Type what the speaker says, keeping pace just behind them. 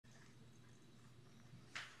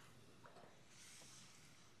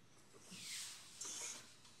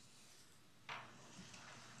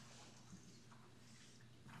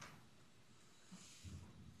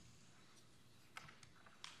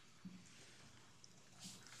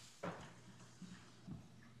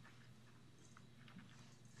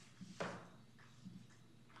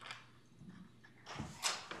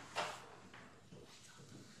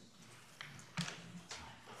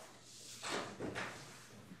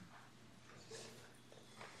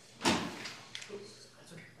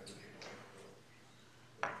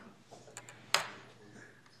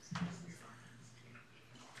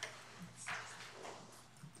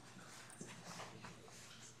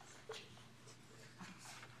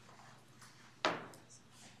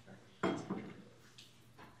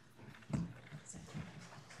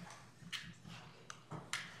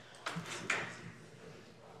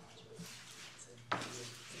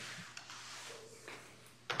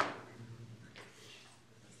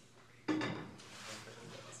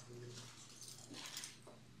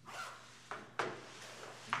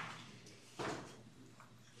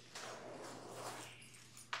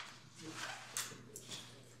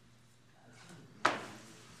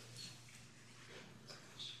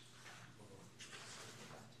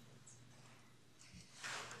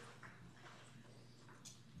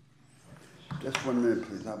Just 1 minute,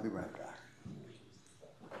 please. I'll be right back.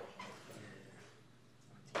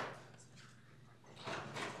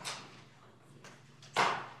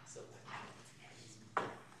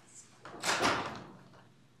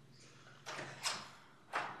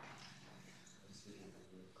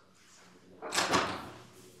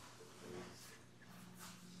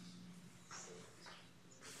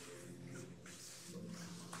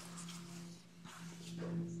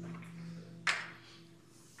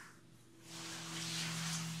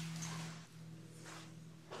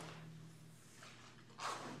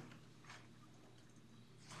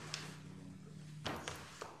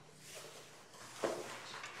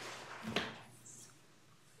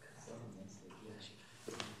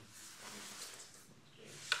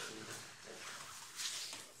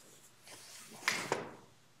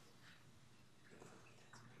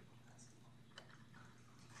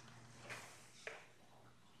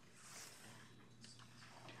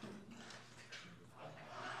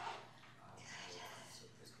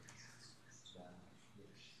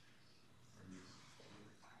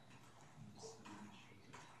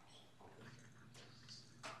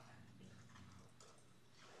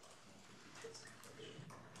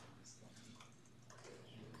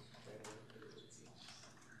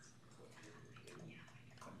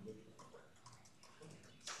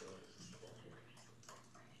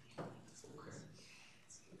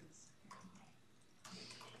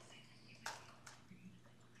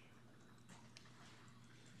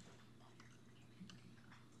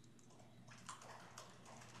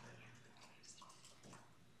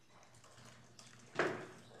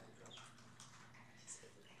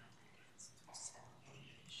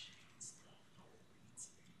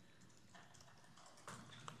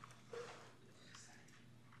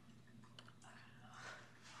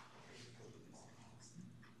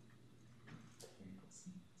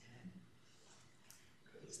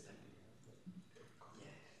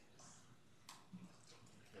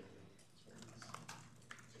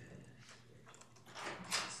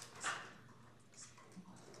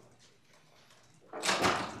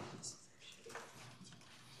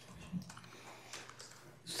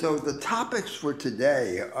 So the topics for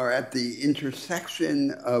today are at the intersection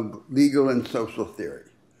of legal and social theory.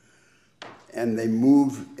 And they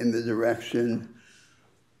move in the direction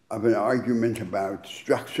of an argument about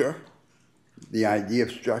structure, the idea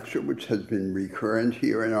of structure, which has been recurrent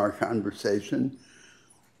here in our conversation,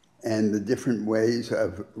 and the different ways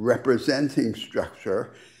of representing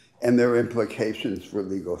structure and their implications for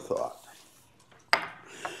legal thought.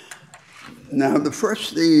 Now, the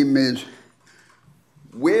first theme is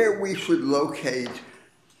where we should locate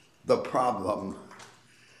the problem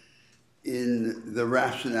in the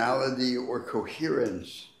rationality or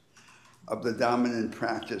coherence of the dominant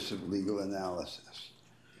practice of legal analysis.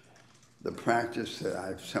 The practice that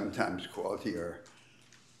I've sometimes called here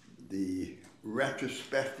the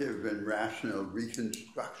retrospective and rational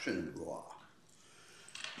reconstruction of law.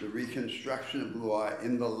 The reconstruction of law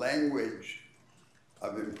in the language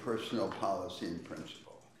of impersonal policy and principle.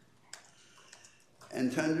 And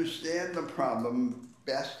to understand the problem,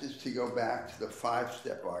 best is to go back to the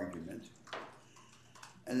five-step argument,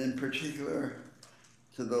 and in particular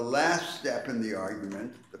to the last step in the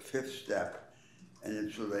argument, the fifth step, and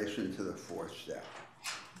its relation to the fourth step.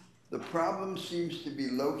 The problem seems to be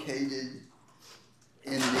located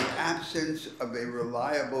in the absence of a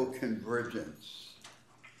reliable convergence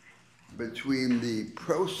between the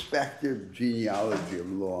prospective genealogy of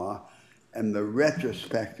law and the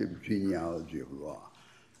retrospective genealogy of law.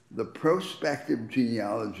 The prospective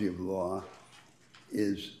genealogy of law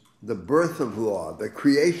is the birth of law, the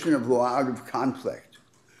creation of law out of conflict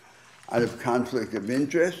of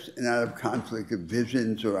interest and out of conflict of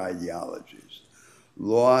visions or ideologies.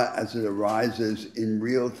 Law as it arises in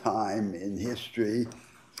real time in history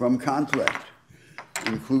from conflict,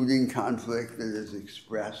 including conflict that is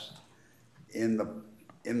expressed in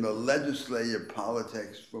the legislative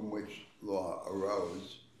politics from which law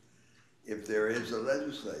arose, if there is a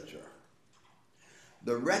legislature.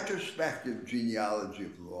 The retrospective genealogy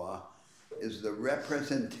of law is the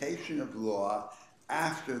representation of law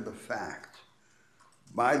after the fact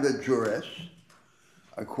by the jurist,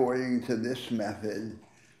 according to this method,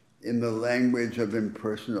 in the language of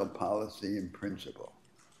impersonal policy and principle.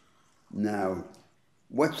 Now,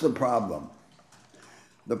 what's the problem?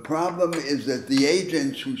 The problem is that the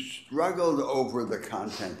agents who struggled over the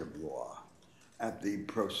content of law at the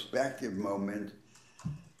prospective moment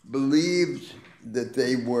believed that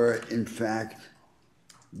they were, in fact,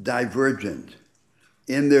 divergent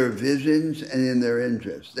in their visions and in their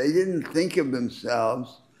interests. They didn't think of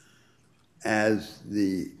themselves as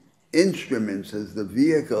the instruments, as the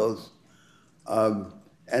vehicles of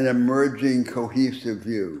an emerging cohesive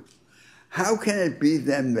view. How can it be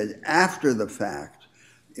then that after the fact,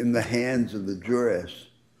 in the hands of the jurists,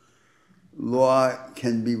 law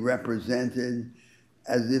can be represented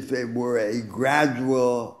as if it were a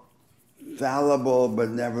gradual, fallible,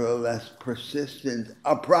 but nevertheless persistent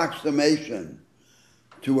approximation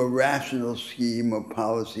to a rational scheme of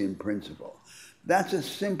policy and principle? That's a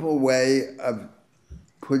simple way of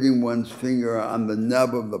putting one's finger on the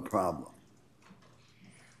nub of the problem.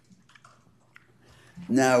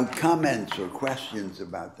 Now, comments or questions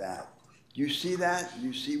about that. Do you see that? Do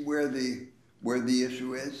you see where the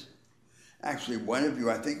issue is? Actually, one of you,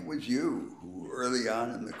 I think it was you, who early on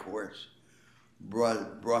in the course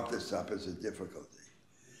brought this up as a difficulty.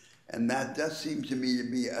 And that does seem to me to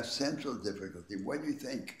be a central difficulty. What do you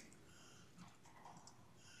think?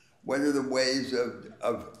 What are the ways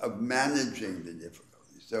of managing the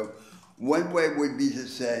difficulty? So one way would be to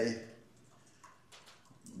say,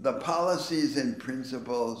 the policies and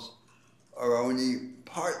principles are only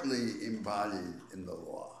partly embodied in the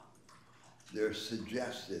law. They're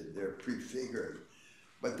suggested, they're prefigured,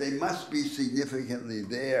 but they must be significantly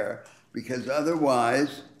there, because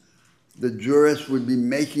otherwise the jurists would be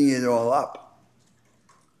making it all up.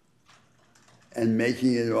 And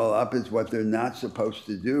making it all up is what they're not supposed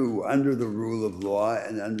to do under the rule of law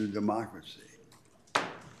and under democracy.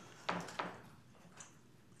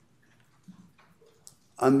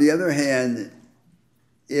 On the other hand,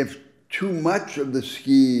 if too much of the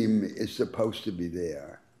scheme is supposed to be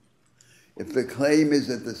there, if the claim is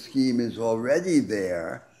that the scheme is already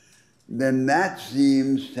there, then that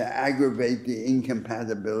seems to aggravate the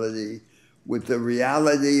incompatibility with the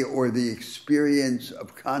reality or the experience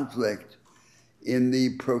of conflict in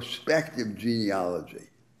the prospective genealogy.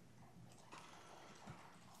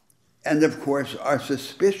 And of course, our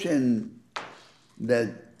suspicion that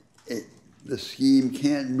the scheme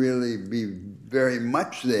can't really be very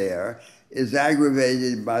much there is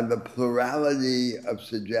aggravated by the plurality of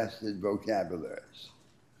suggested vocabularies.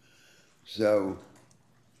 So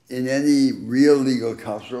in any real legal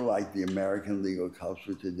culture, like the American legal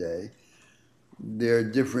culture today, there are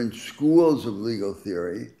different schools of legal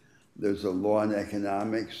theory. There's a law and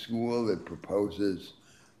economics school that proposes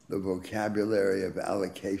the vocabulary of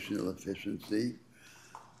allocational efficiency.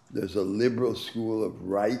 There's a liberal school of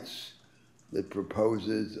rights that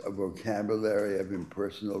proposes a vocabulary of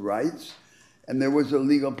impersonal rights. And there was a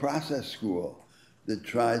legal process school that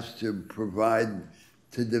tries to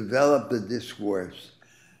develop the discourse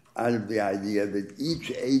out of the idea that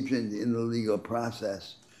each agent in the legal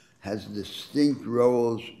process has distinct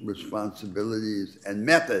roles, responsibilities, and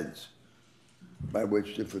methods by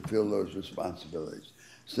which to fulfill those responsibilities.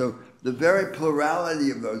 So the very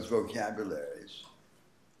plurality of those vocabularies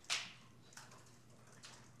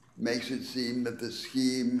makes it seem that the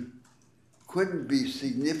scheme couldn't be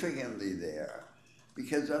significantly there,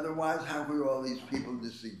 because otherwise how could all these people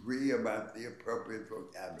disagree about the appropriate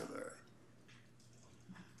vocabulary?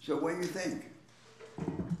 So what do you think?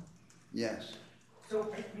 Yes?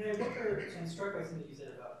 So, I wonder, I'm struck by something you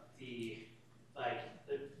said about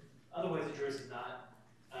otherwise the jurist is not,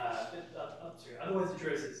 otherwise the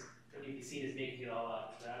jurist is going to be seen as making it all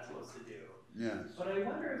up, which they're not supposed to do. Yes. But I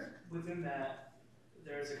wonder if within that,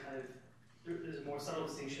 there's a more subtle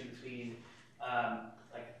distinction between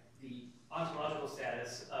the ontological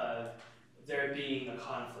status of there being a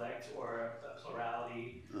conflict or a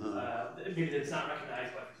plurality, maybe that's not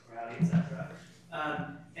recognized by plurality, etc.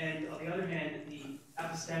 And on the other hand, the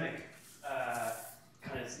epistemic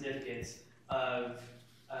kind of significance of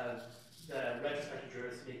the retrospective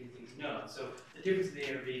jurist making things known. So the difference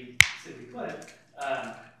there being, simply put,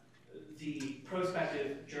 the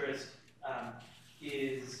prospective jurist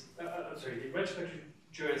the retrospective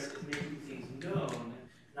jurist is making things known,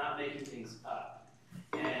 not making things up.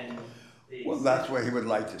 And well, that's what he would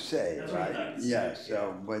like to say, that's right? What he'd like to say, yes.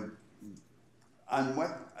 So, but on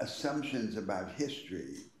what assumptions about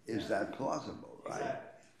history is that plausible, right? Exactly.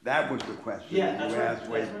 That was the question that you asked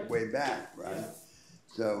way back, right? Yeah.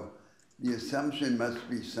 So the assumption must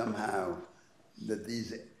be somehow that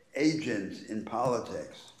these agents in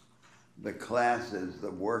politics, the classes,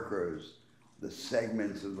 the workers, the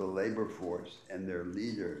segments of the labor force and their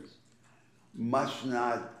leaders, must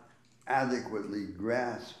not adequately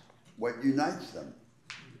grasp what unites them.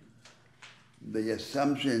 The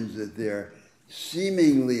assumptions that their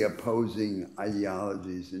seemingly opposing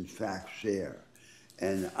ideologies in fact share.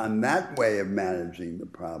 And on that way of managing the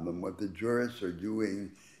problem, what the jurists are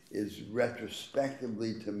doing is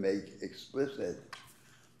retrospectively to make explicit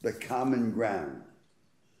the common ground.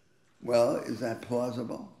 Well, is that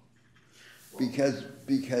plausible? Because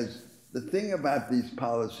The thing about these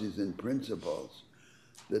policies and principles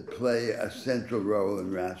that play a central role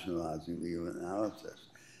in rationalizing legal analysis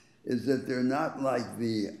is that they're not like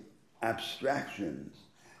the abstractions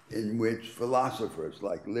in which philosophers,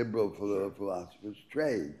 like liberal philosophers,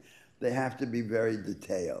 trade. They have to be very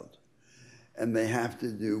detailed, and they have to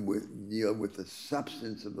deal with the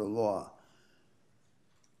substance of the law.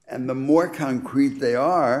 And the more concrete they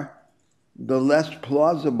are, the less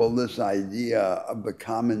plausible this idea of the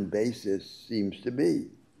common basis seems to be.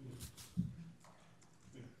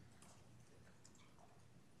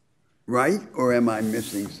 Right? Or am I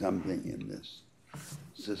missing something in this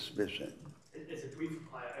suspicion? As a brief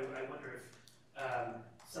reply, I wonder if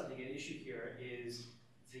something at issue here is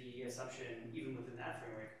the assumption, even within that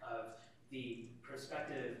framework, of the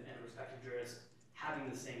prospective and prospective jurist having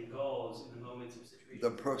the same goals in the moments of situation.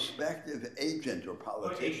 The prospective agent or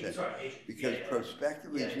politician. Agent. Because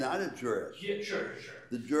prospective is not a jurist. Yeah, sure.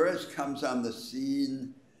 The jurist comes on the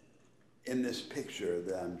scene in this picture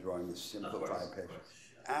that I'm drawing, this simplified picture,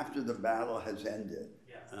 after the battle has ended.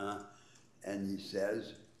 Yeah. And he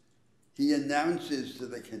says, he announces to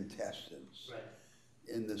the contestants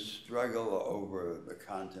in the struggle over the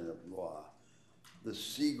content of law, the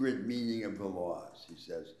secret meaning of the laws. He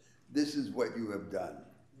says, this is what you have done.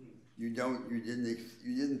 You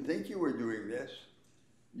didn't think you were doing this.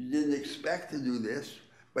 You didn't expect to do this,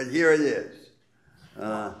 but here it is.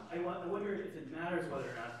 I wonder if it matters whether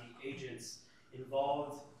or not the agents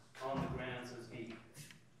involved on the ground, so to speak,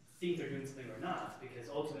 think they're doing something or not, because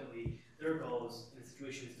ultimately their goals in the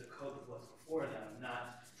situation is to cope with what's before them,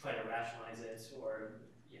 not try to rationalize it or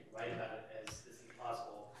write about it as this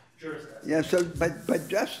impossible jurisprudence. Yeah. So, but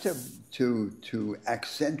just to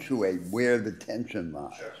accentuate where the tension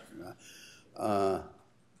lies. Sure.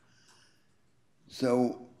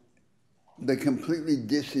 So, the completely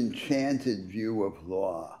disenchanted view of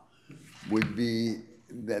law would be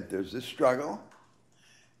that there's a struggle,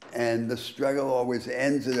 and the struggle always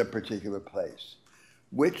ends at a particular place,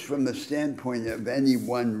 which from the standpoint of any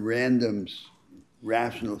one random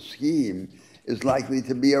rational scheme is likely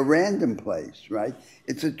to be a random place, right?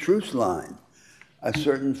 It's a truce line. A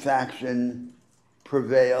certain faction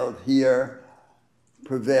prevailed here,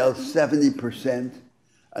 prevailed 70%,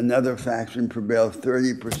 another faction prevailed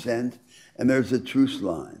 30%, and there's a truce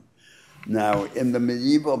line. Now, in the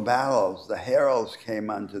medieval battles, the heralds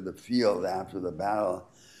came onto the field after the battle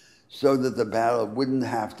so that the battle wouldn't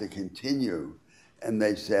have to continue. And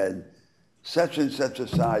they said, such and such a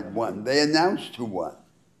side won. They announced who won.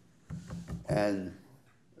 And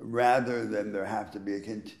rather than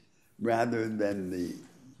rather than the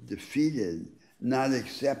defeated not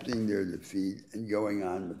accepting their defeat and going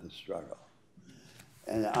on with the struggle.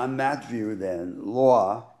 And on that view then,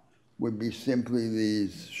 law would be simply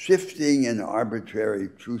these shifting and arbitrary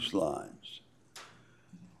truce lines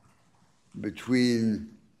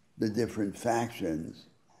between the different factions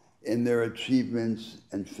in their achievements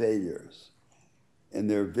and failures, in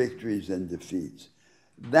their victories and defeats.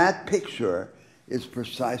 That picture is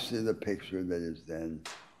precisely the picture that is then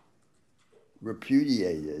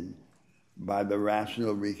repudiated by the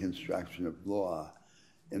rational reconstruction of law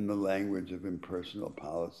in the language of impersonal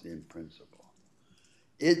policy and principle.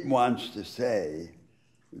 It wants to say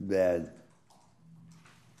that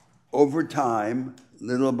over time,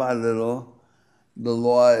 little by little, the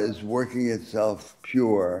law is working itself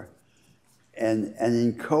pure, and an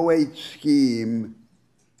inchoate scheme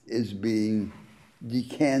is being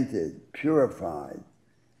decanted, purified,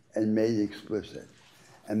 and made explicit.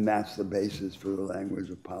 And that's the basis for the language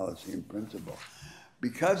of policy and principle.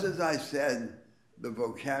 Because, as I said, the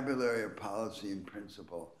vocabulary of policy and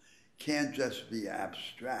principle can't just be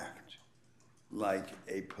abstract like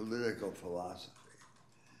a political philosophy,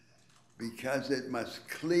 because it must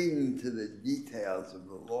cling to the details of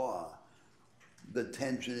the law, the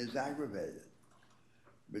tension is aggravated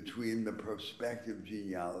between the prospective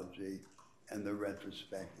genealogy and the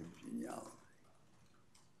retrospective genealogy.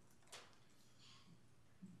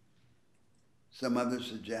 Some other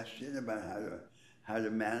suggestion about how to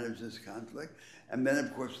manage this conflict? And then,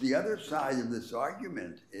 of course, the other side of this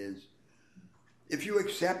argument is, if you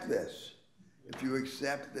accept this, if you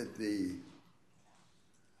accept that the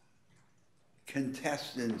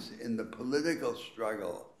contestants in the political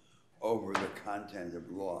struggle over the content of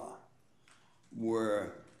law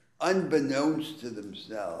were, unbeknownst to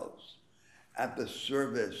themselves, at the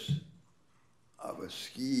service of a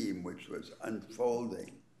scheme which was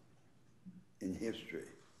unfolding in history,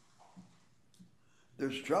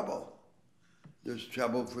 there's trouble. There's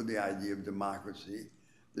trouble for the idea of democracy.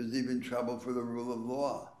 There's even trouble for the rule of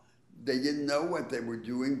law. They didn't know what they were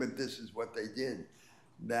doing, but this is what they did.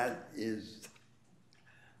 That is,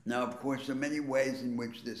 now of course there are many ways in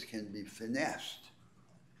which this can be finessed.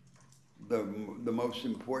 The most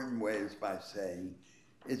important way is by saying,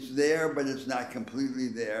 it's there, but it's not completely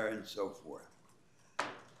there, and so forth.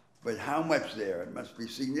 But how much there? It must be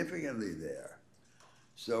significantly there.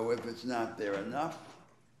 So if it's not there enough,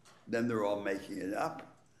 then they're all making it up.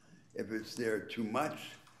 If it's there too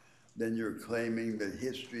much, then you're claiming that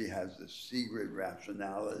history has a secret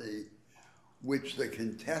rationality which the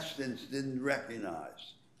contestants didn't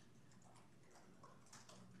recognize.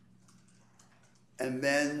 And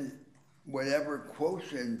then whatever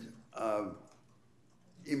quotient of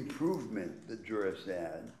improvement the jurist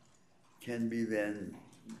had can be then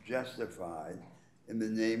justified in the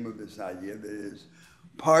name of this idea that it is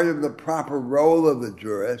part of the proper role of the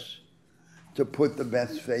jurist to put the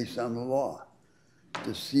best face on the law,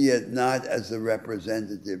 to see it not as the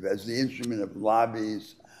representative, as the instrument of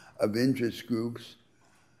lobbies, of interest groups,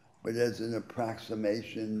 but as an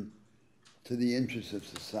approximation to the interests of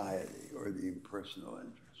society or the impersonal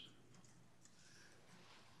interest.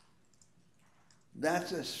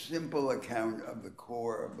 That's a simple account of the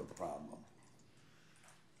core of the problem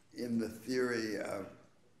in the theory of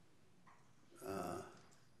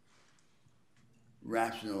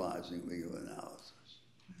rationalizing legal analysis,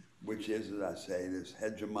 which is, as I say, this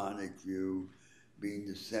hegemonic view being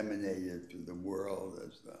disseminated through the world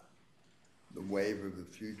as the wave of the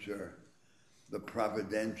future, the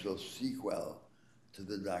providential sequel to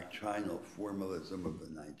the doctrinal formalism of the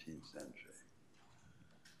 19th century.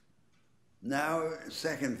 Now,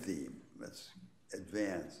 second theme, let's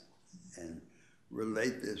advance and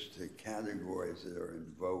relate this to categories that are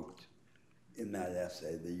invoked in that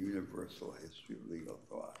essay, The Universal History of Legal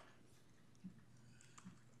Thought.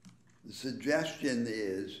 The suggestion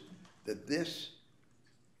is that this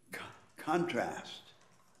contrast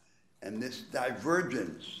and this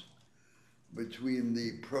divergence between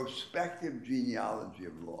the prospective genealogy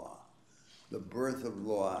of law, the birth of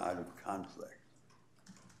law out of conflict,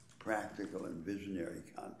 practical and visionary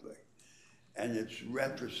conflict, and its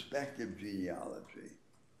retrospective genealogy,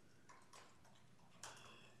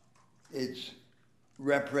 its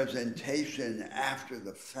representation after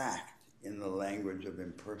the fact in the language of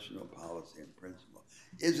impersonal policy and principle,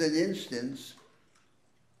 is an instance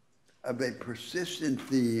of a persistent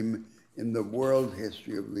theme in the world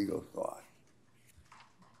history of legal thought.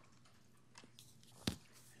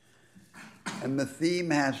 And the theme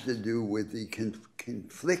has to do with the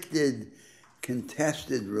conflicted,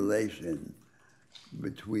 contested relation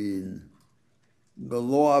between the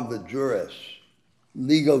law of the jurist,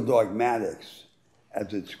 legal dogmatics,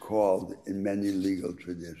 as it's called in many legal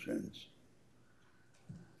traditions,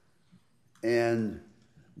 and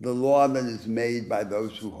the law that is made by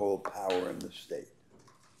those who hold power in the state.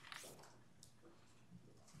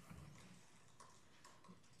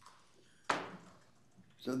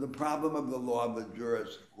 So the problem of the law of the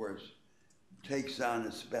jurist, of course, takes on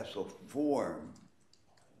a special form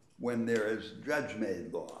when there is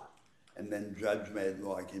judge-made law, and then judge-made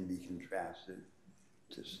law can be contrasted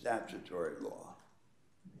to statutory law.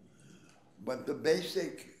 But the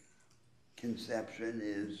basic conception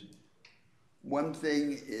is, one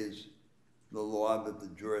thing is the law that the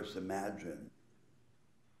jurists imagine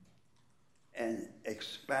and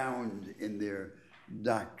expound in their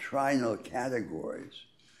doctrinal categories,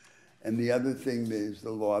 and the other thing is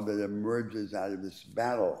the law that emerges out of this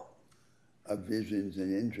battle of visions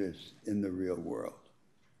and interests in the real world.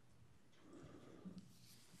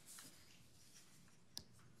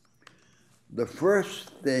 The first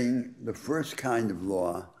thing, the first kind of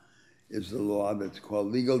law is the law that's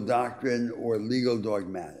called legal doctrine or legal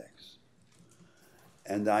dogmatics.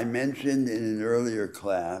 And I mentioned in an earlier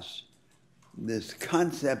class this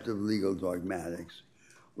concept of legal dogmatics,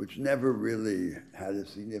 which never really had a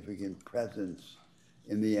significant presence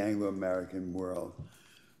in the Anglo-American world,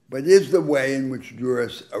 but is the way in which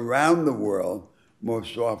jurists around the world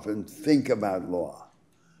most often think about law.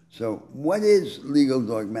 So what is legal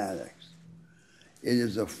dogmatics? It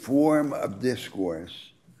is a form of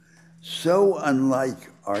discourse so unlike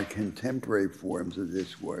our contemporary forms of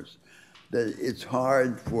discourse that it's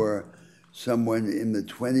hard for someone in the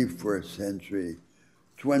 21st century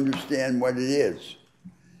to understand what it is.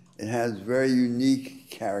 It has very unique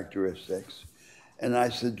characteristics. And I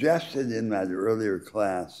suggested in that earlier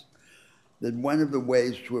class that one of the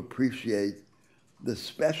ways to appreciate the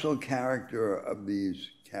special character of these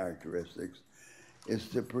characteristics is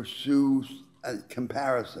to pursue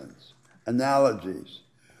comparisons, analogies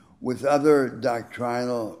with other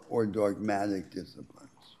doctrinal or dogmatic disciplines.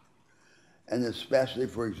 And especially,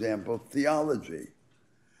 for example, theology.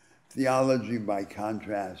 theology by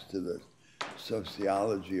contrast to the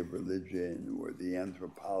sociology of religion or the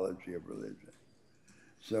anthropology of religion.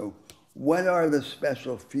 So what are the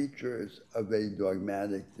special features of a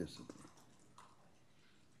dogmatic discipline?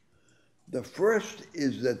 The first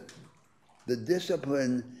is that the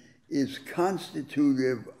discipline is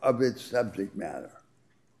constitutive of its subject matter.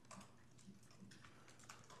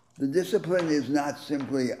 The discipline is not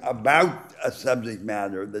simply about a subject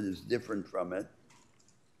matter that is different from it.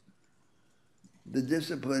 The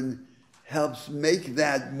discipline helps make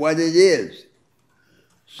that what it is.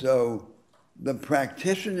 So the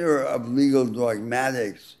practitioner of legal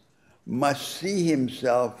dogmatics must see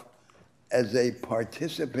himself as a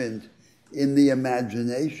participant in the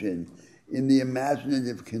imagination, in the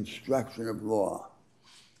imaginative construction of law.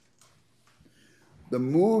 The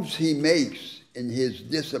moves he makes in his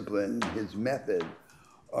discipline, his method,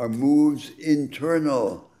 are moves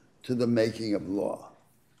internal to the making of law.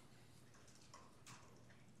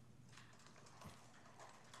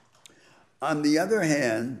 On the other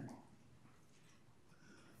hand,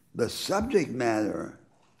 the subject matter,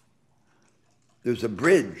 there's a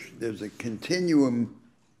bridge, there's a continuum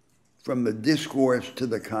from the discourse to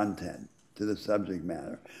the content, to the subject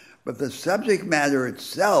matter. But the subject matter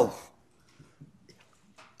itself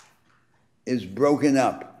is broken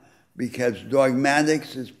up because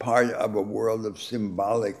dogmatics is part of a world of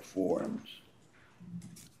symbolic forms.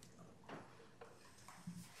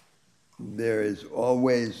 There is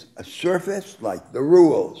always a surface, like the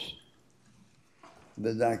rules,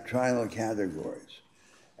 the doctrinal categories.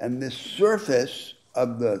 And this surface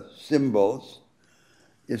of the symbols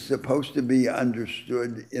is supposed to be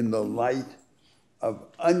understood in the light of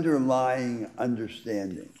underlying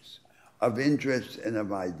understandings, of interests and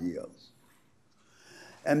of ideals.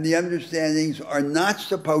 And the understandings are not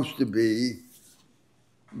supposed to be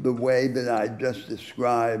the way that I just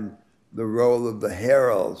described the role of the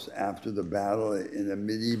heralds after the battle in a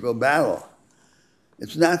medieval battle.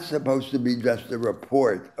 It's not supposed to be just a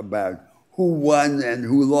report about who won and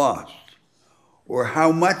who lost, or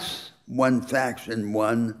how much one faction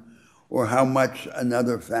won, or how much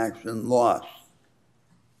another faction lost.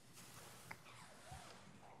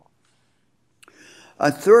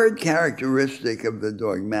 A third characteristic of the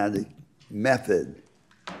dogmatic method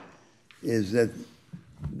is that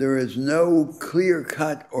there is no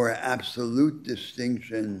clear-cut or absolute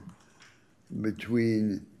distinction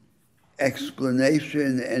between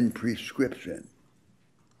explanation and prescription.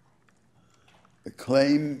 The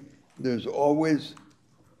claim, there's always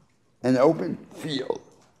an open field.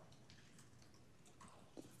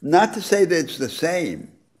 Not to say that it's the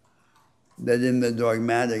same, that in the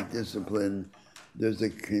dogmatic discipline there's a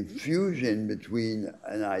confusion between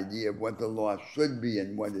an idea of what the law should be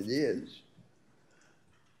and what it is.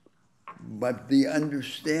 But the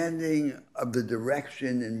understanding of the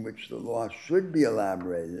direction in which the law should be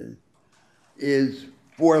elaborated is,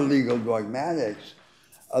 for legal dogmatics,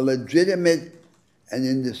 a legitimate and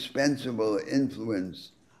indispensable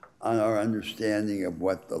influence on our understanding of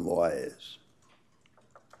what the law is.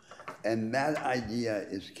 And that idea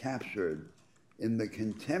is captured in the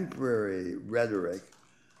contemporary rhetoric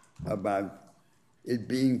about it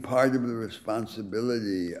being part of the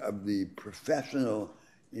responsibility of the professional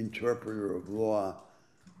interpreter of law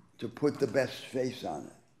to put the best face on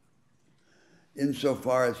it.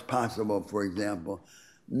 Insofar as possible, for example,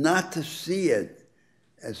 not to see it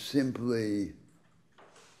as simply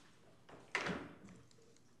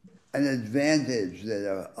an advantage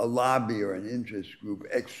that a lobby or an interest group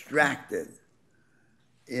extracted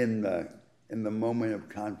in the moment of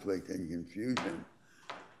conflict and confusion,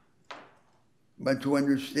 but to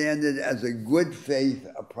understand it as a good faith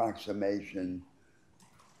approximation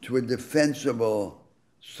to a defensible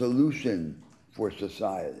solution for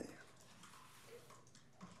society.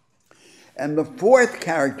 And the fourth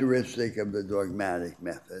characteristic of the dogmatic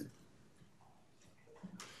method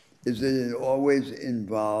is that it always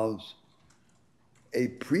involves a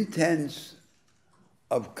pretense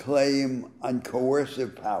of claim on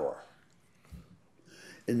coercive power.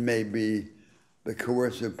 It may be the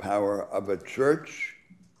coercive power of a church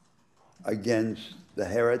against the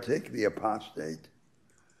heretic, the apostate.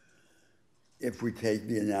 If we take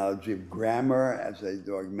the analogy of grammar as a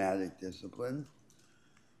dogmatic discipline,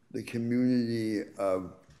 the community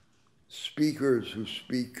of speakers who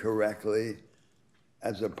speak correctly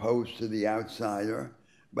as opposed to the outsider.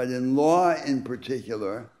 But in law in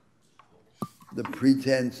particular, the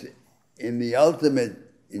pretense in the ultimate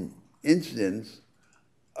instance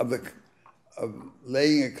of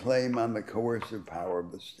laying a claim on the coercive power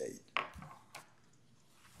of the state.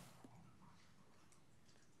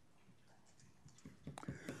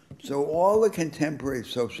 So all the contemporary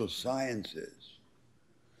social sciences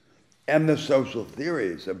and the social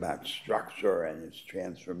theories about structure and its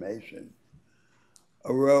transformation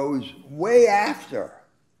arose way after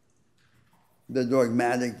the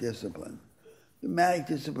dogmatic discipline. The dogmatic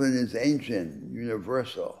discipline is ancient,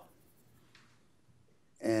 universal,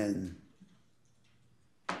 and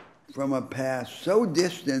from a past so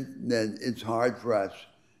distant that it's hard for us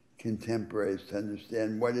contemporaries to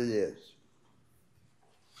understand what it is.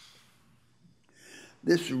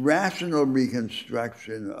 This rational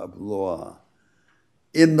reconstruction of law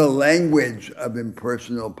in the language of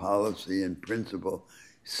impersonal policy and principle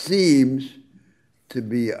seems to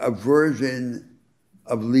be a version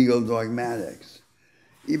of legal dogmatics,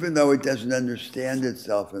 even though it doesn't understand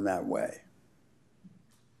itself in that way.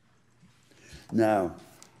 Now,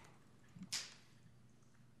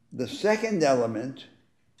 the second element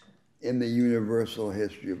in the universal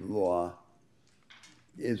history of law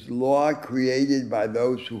is law created by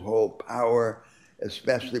those who hold power,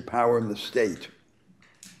 especially power in the state.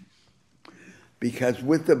 Because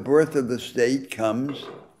with the birth of the state comes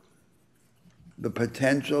the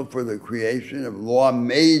potential for the creation of law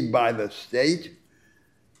made by the state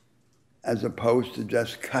as opposed to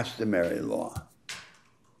just customary law.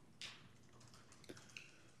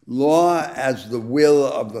 Law as the will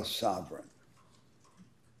of the sovereign.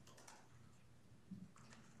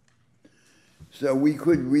 So we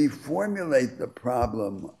could reformulate the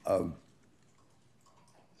problem of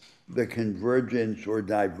the convergence or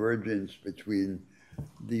divergence between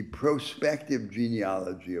the prospective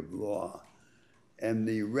genealogy of law and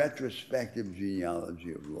the retrospective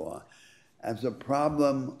genealogy of law as a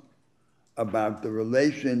problem about the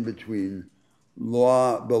relation between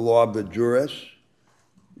law, the law of the juris,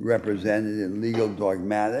 represented in legal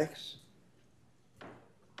dogmatics,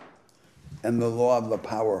 and the law of the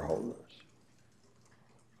power holders,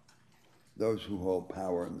 those who hold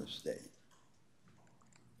power in the state.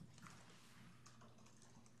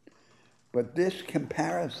 But this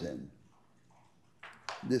comparison,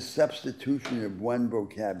 this substitution of one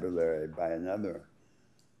vocabulary by another,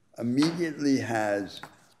 immediately has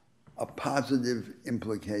a positive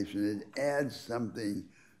implication. It adds something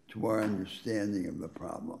to our understanding of the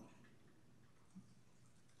problem.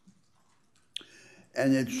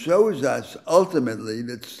 And it shows us ultimately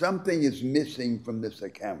that something is missing from this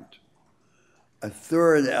account. A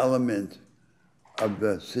third element of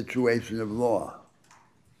the situation of law.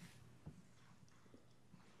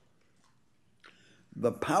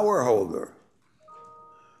 The power holder,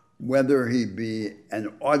 whether he be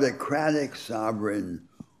an autocratic sovereign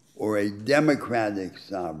or a democratic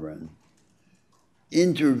sovereign,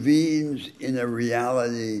 intervenes in a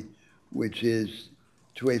reality which is,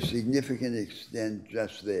 to a significant extent,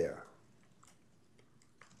 just there.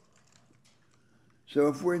 So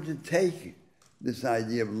if we're to take this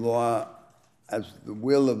idea of law as the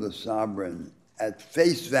will of the sovereign at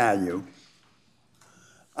face value,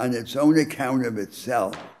 on its own account of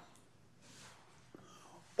itself,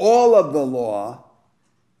 all of the law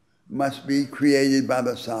must be created by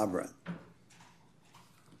the sovereign.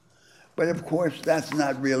 But of course, that's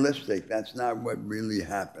not realistic. That's not what really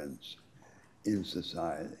happens in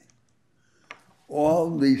society.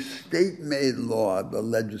 All the state-made law, the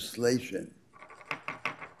legislation,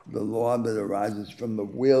 the law that arises from the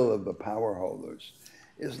will of the power holders,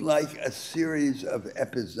 is like a series of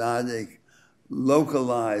episodic,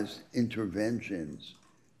 localized interventions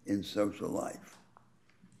in social life.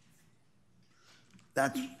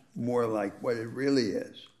 That's more like what it really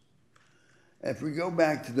is. If we go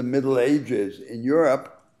back to the Middle Ages in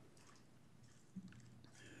Europe,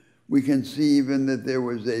 we can see even that there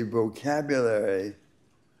was a vocabulary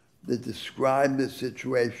that described the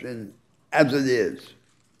situation as it is.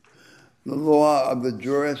 The law of the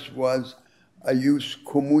juris was a jus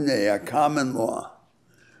commune, a common law,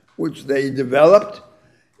 which they developed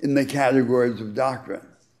in the categories of doctrine.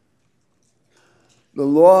 The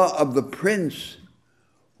law of the prince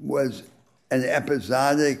was an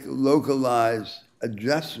episodic, localized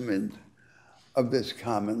adjustment of this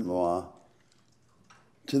common law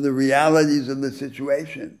to the realities of the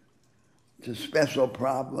situation, to special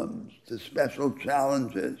problems, to special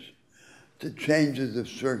challenges, to changes of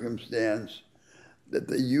circumstance that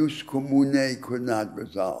the jus commune could not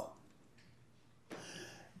resolve.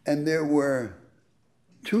 And there were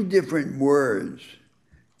two different words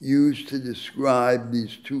used to describe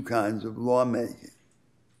these two kinds of lawmaking.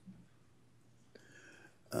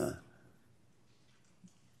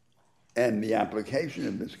 And the application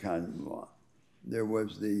of this kind of law. There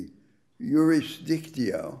was the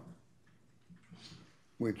jurisdictio,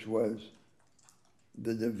 which was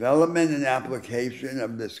the development and application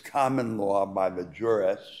of this common law by the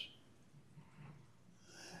jurists,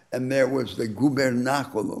 and there was the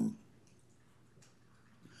gubernaculum,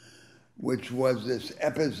 which was this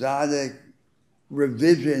episodic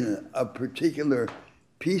revision of particular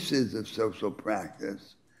pieces of social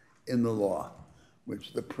practice in the law,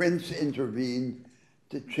 which the prince intervened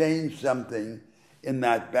to change something in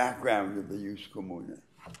that background of the jus commune.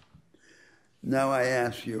 Now I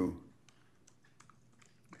ask you,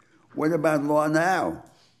 what about law now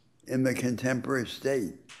in the contemporary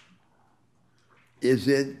state? Is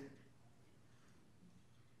it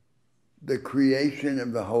the creation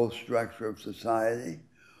of the whole structure of society?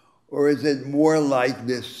 Or is it more like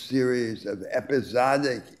this series of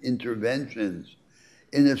episodic interventions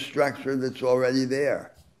in a structure that's already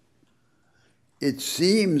there? It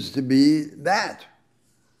seems to be that,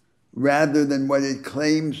 rather than what it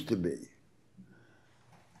claims to be.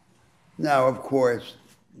 Now, of course,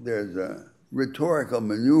 there's a rhetorical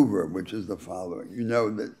maneuver, which is the following. You know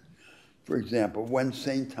that, for example, when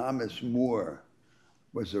St. Thomas More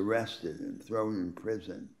was arrested and thrown in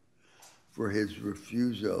prison for his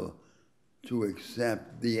refusal to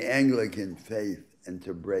accept the Anglican faith and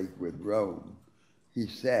to break with Rome, he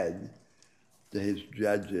said to his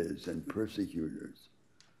judges and persecutors,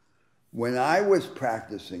 when I was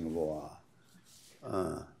practicing law,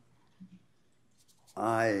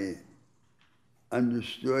 I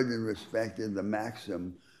understood and respected the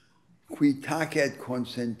maxim, qui tacet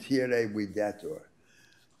consentire videtur.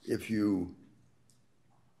 If you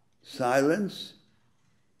silence,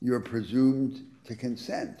 you're presumed to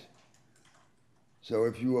consent. So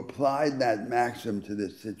if you applied that maxim to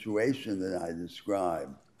this situation that I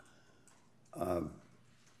described,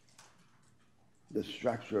 the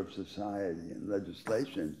structure of society and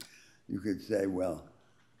legislation, you could say, well,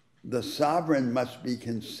 the sovereign must be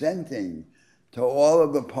consenting to all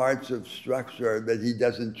of the parts of structure that he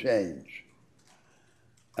doesn't change.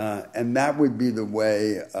 And that would be the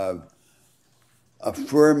way of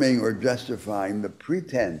affirming or justifying the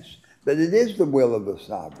pretense that it is the will of the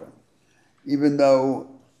sovereign, even though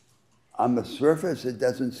on the surface it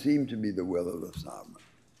doesn't seem to be the will of the sovereign.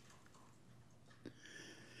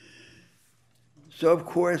 So, of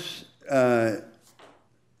course,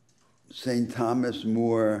 St. Thomas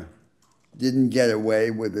More didn't get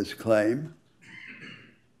away with his claim.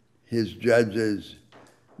 His judges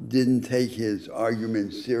didn't take his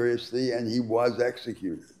argument seriously, and he was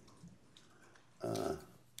executed.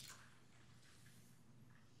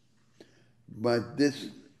 But this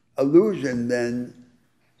allusion then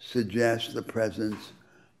suggests the presence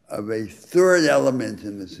of a third element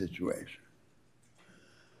in the situation.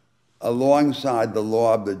 Alongside the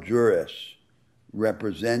law of the jurists,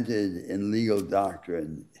 represented in legal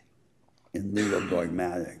doctrine, in legal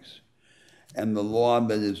dogmatics, and the law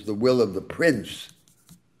that is the will of the prince,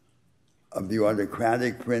 of the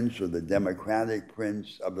autocratic prince or the democratic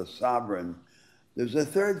prince, of the sovereign, there's a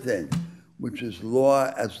third thing, which is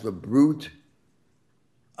law as the brute,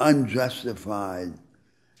 unjustified,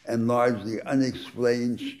 and largely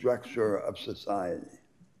unexplained structure of society.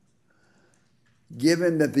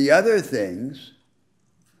 Given that the other things,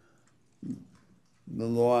 the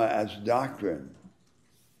law as doctrine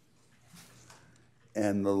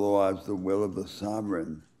and the law as the will of the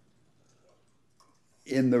sovereign,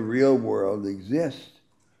 in the real world exist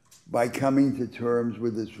by coming to terms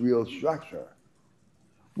with its real structure,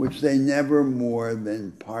 which they never more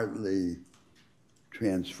than partly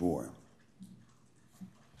transform.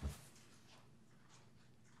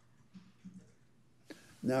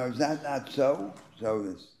 Now, is that not so?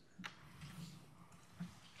 So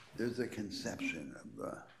there's a conception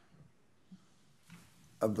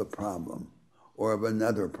of the problem, or of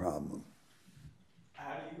another problem.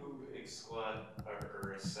 How do you exclude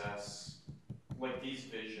or assess, like these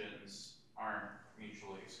visions aren't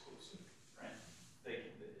mutually exclusive, right?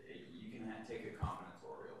 You can take a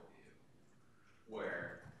combinatorial view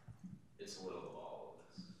where it's a little of all of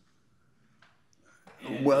this.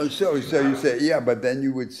 And well, so you say, yeah, but then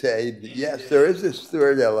you would say, yes, there is this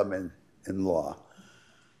third element in law.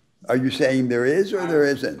 Are you saying there is or there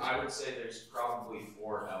isn't? I would say there's probably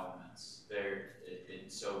 4 elements there.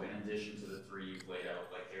 So in addition to the 3 you've laid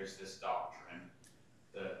out, like there's this doctrine.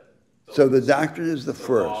 So the doctrine is the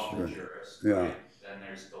first. Law of the jurist, yeah. Right? Then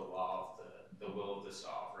there's the law of the will of the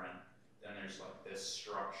sovereign. Then there's like this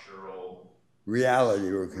structural reality.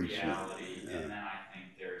 Yeah. And then I think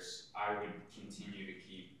I would continue to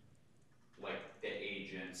keep like the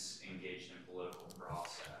agents engaged in political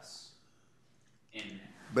process in there.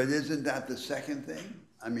 But isn't that the second thing?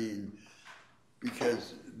 I mean,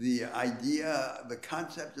 because the idea, the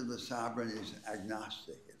concept of the sovereign is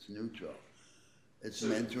agnostic, it's neutral. It's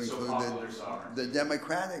meant to include the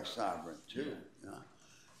democratic sovereign too. Yeah.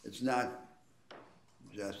 It's not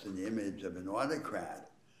just an image of an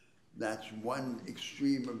autocrat. That's one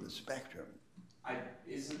extreme of the spectrum.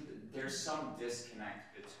 There's some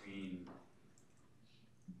disconnect between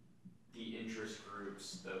the interest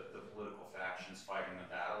groups, the political factions fighting the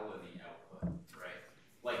battle, and the output, right?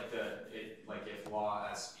 Like if law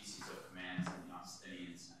as species of commands in the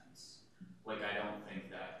Augustinian sense, like I don't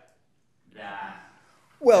think that.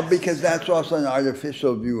 Well, because that's also an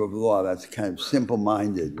artificial view of law. That's kind of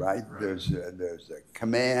simple-minded, right? There's a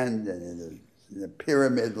command and in a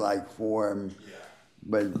pyramid-like form,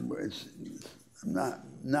 but I'm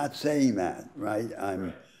not saying that, right?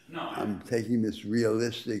 I'm taking this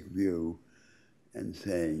realistic view and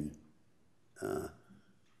saying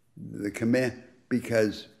the command,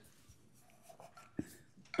 because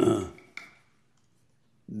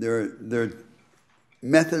they're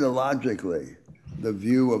methodologically, the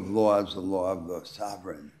view of law as the law of the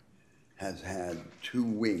sovereign has had two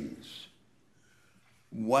wings.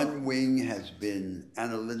 One wing has been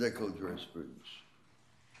analytical jurisprudence,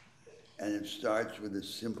 and it starts with a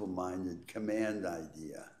simple-minded command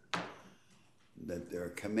idea, that there are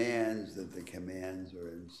commands, that the commands are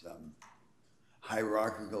in some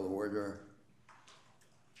hierarchical order.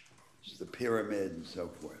 It's the pyramid and so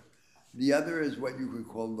forth. The other is what you could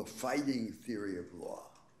call the fighting theory of law,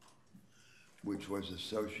 which was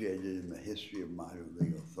associated in the history of modern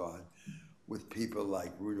legal thought with people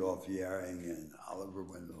like Rudolf Jhering and Oliver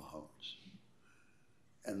Wendell Holmes.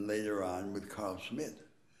 And later on with Carl Schmitt,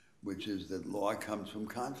 which is that law comes from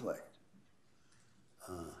conflict.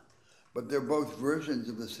 But they're both versions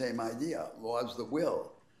of the same idea. Law is the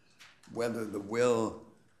will, whether the will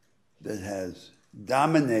that has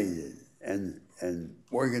dominated and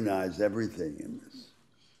organized everything in this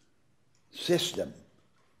system,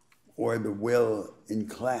 or the will in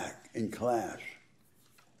clash.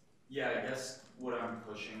 Yeah, I guess what I'm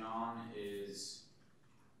pushing on is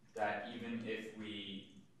that even if we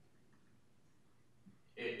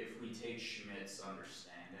take Schmitt's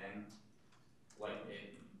understanding,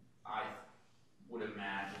 I would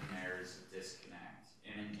imagine there is a disconnect,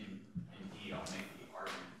 and indeed I'll make the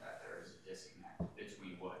argument that there is a disconnect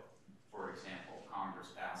between what, for example, Congress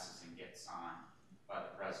passes and gets signed by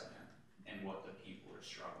the president and what the people are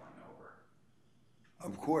struggling over.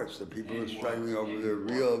 Of course, the people are struggling over their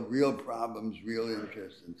real problems, real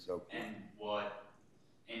interests, and so forth.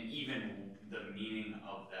 And even the meaning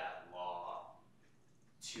of that law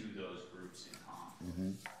to those groups in common.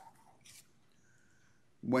 Mm-hmm.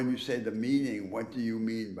 When you say the meaning, what do you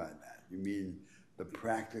mean by that? You mean the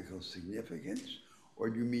practical significance,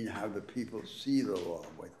 or do you mean how the people see the law?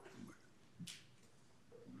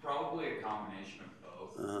 Probably a combination of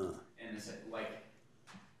both. And it's like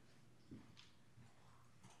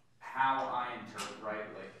how I interpret,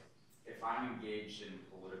 right? Like if I'm engaged in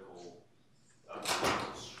political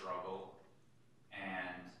struggle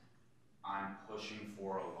and I'm pushing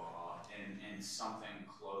for a law and something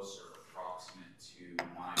closer, approximate to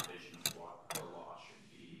my vision of what the law should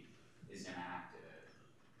be is enacted,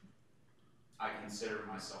 I consider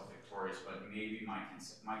myself victorious, but maybe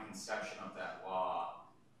my conception of that law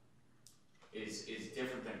is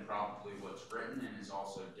different than probably what's written, and is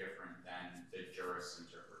also different than the jurist's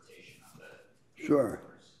interpretation of it. Sure.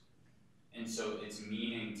 And so its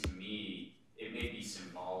meaning to me, it may be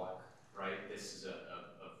symbolic, right? This is a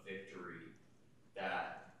victory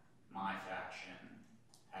that my faction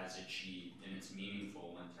has achieved, and it's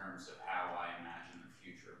meaningful in terms of how I imagine the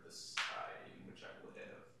future of the society in which I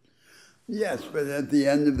live. Yes, but at the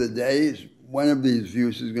end of the day, one of these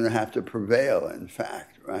views is going to have to prevail, in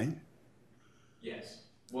fact, right? Yes.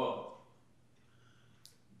 Well,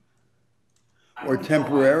 or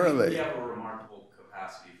temporarily. We have a remarkable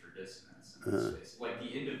capacity for dissonance in this space. Like the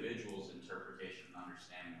individual's interpretation and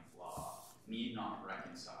understanding of law need not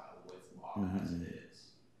reconcile with law as it is.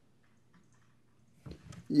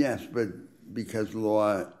 Yes, but because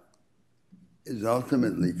law is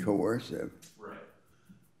ultimately coercive, right,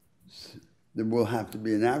 there will have to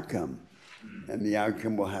be an outcome, and the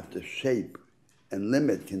outcome will have to shape and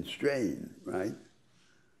limit, constrain, right?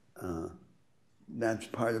 That's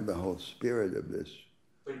part of the whole spirit of this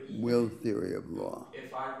will theory of law.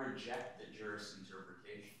 If I reject the jurist's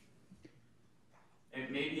interpretation,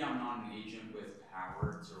 and maybe I'm not an agent with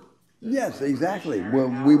power to... Yes, exactly. Well,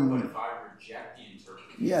 but if I reject the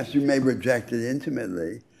interpretation... Yes, you may reject it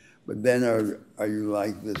intimately, but then are you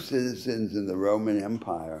like the citizens in the Roman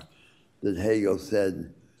Empire that Hegel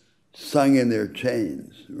said sung in their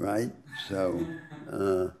chains, right? So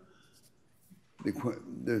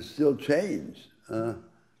there's still chains,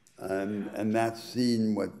 and that's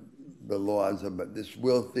seen what the laws about this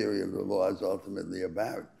will theory of the law is ultimately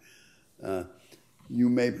about. You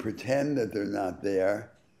may pretend that they're not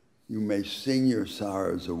there. You may sing your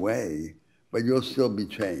sorrows away, but you'll still be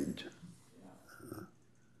chained.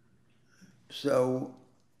 So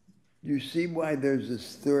you see why there's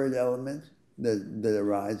this third element that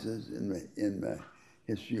arises in the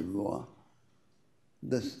history of law?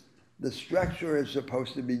 The structure is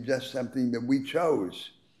supposed to be just something that we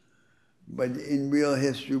chose, but in real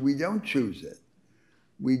history we don't choose it.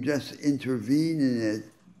 We just intervene in it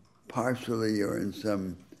partially or in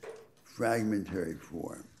some fragmentary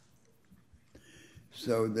form.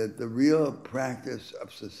 So that the real practice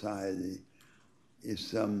of society is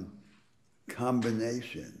some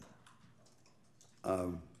combination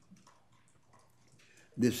of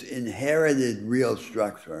this inherited real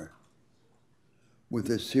structure with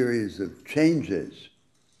a series of changes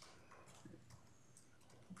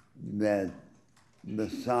that the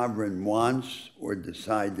sovereign wants or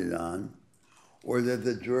decided on, or that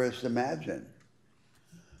the jurists imagine.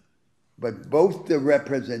 But both the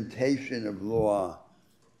representation of law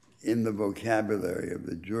in the vocabulary of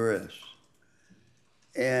the jurists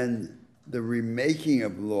and the remaking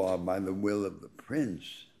of law by the will of the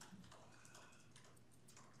prince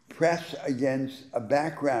press against a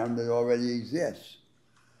background that already exists.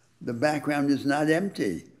 The background is not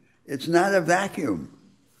empty. It's not a vacuum.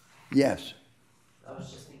 Yes? I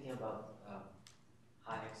was just thinking about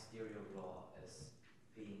Hayek's theory of law as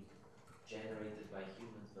being generated by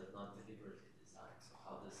humans but not deliberately designed. So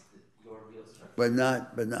how does your real structure... But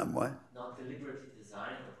not what? Not deliberately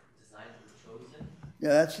designed or designed or chosen? Yeah,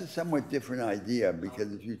 that's a somewhat different idea,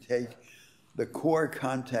 because if you take the core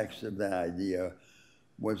context of that idea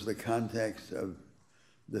was the context of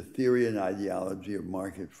the theory and ideology of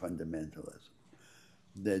market fundamentalism.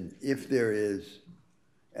 That if there is,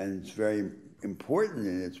 and it's very important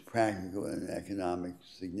in its practical and economic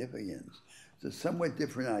significance, it's a somewhat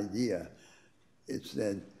different idea. It's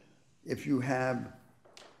that if you have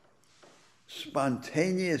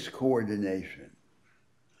spontaneous coordination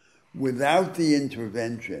without the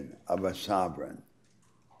intervention of a sovereign,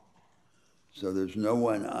 so there's no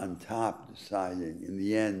one on top deciding in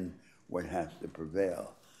the end what has to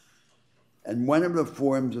prevail. And one of the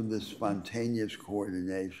forms of this spontaneous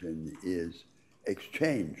coordination is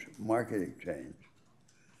exchange, market exchange.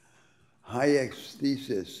 Hayek's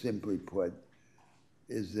thesis, simply put,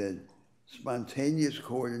 is that spontaneous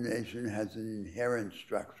coordination has an inherent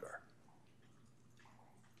structure.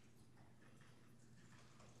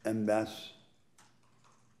 And that's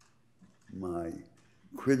my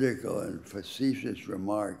critical and facetious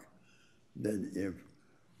remark that if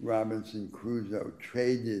Robinson Crusoe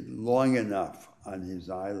traded long enough on his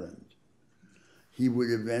island, he would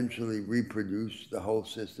eventually reproduce the whole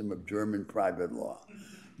system of German private law.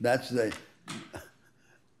 That's the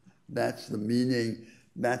meaning.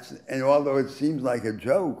 And although it seems like a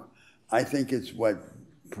joke, I think it's what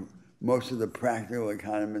most of the practical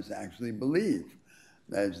economists actually believe.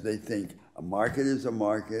 That is, they think a market is a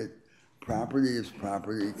market, property is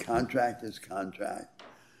property, contract is contract.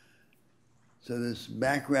 So this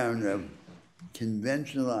background of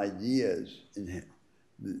conventional ideas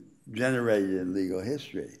generated in legal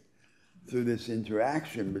history through this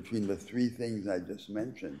interaction between the three things I just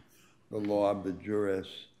mentioned, the law of the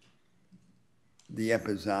jurists, the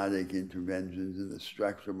episodic interventions in the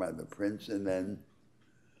structure by the prince, and then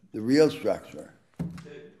the real structure.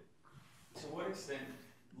 To what extent,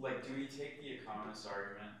 like, do we take the economist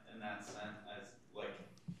argument in that sense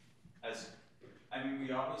as I mean,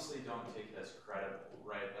 we obviously don't take it as credible,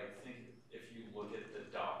 right? Like, think if you look at the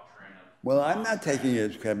doctrine of... Well, I'm not taking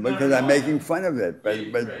it as credible because I'm making fun of it, but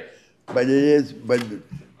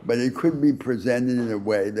it could be presented in a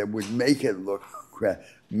way that would make it look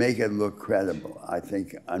credible, I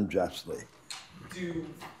think, unjustly. But do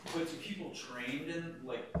people trained in,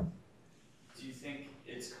 like, do you think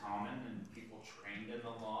it's common in people trained in the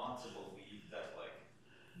law to believe that, like,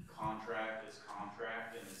 contract is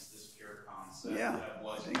contract and it's this pure concept that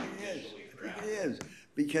wasn't initially crafted? I think it is.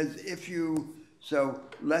 Because so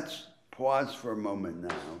let's pause for a moment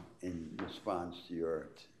now in response to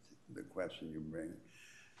the question you bring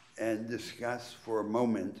and discuss for a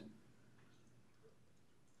moment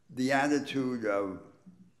the attitude of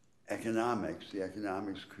economics, the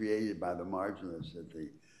economics created by the marginalists at the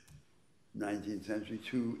 19th century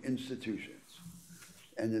to institutions,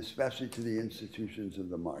 and especially to the institutions of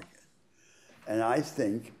the market. And I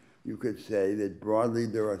think you could say that broadly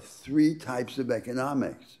there are three types of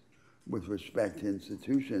economics. with respect to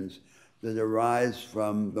institutions that arise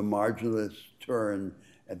from the marginalist turn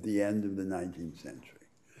at the end of the 19th century.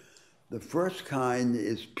 The first kind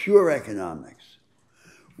is pure economics,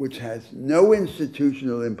 which has no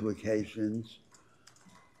institutional implications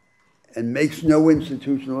and makes no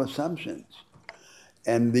institutional assumptions.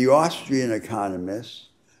 And the Austrian economists,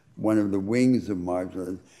 one of the wings of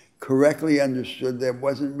marginalism, correctly understood there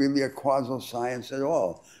wasn't really a causal science at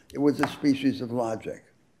all. It was a species of logic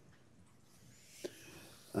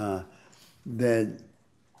that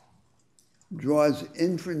draws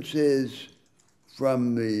inferences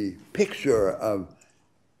from the picture of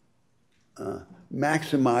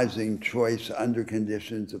maximizing choice under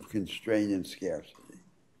conditions of constraint and scarcity.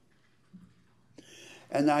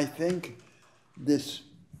 And I think this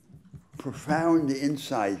profound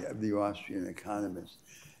insight of the Austrian economists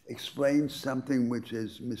explains something which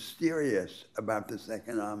is mysterious about this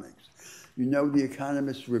economics. You know, the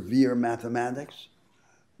economists revere mathematics.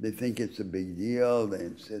 They think it's a big deal. They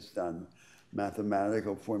insist on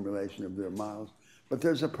mathematical formulation of their models. But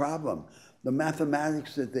there's a problem. The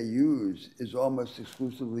mathematics that they use is almost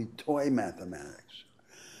exclusively toy mathematics.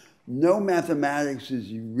 No mathematics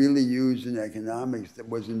is really used in economics that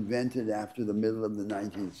was invented after the middle of the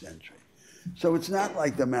 19th century. So it's not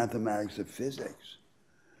like the mathematics of physics.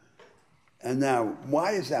 And now,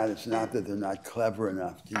 why is that? It's not that they're not clever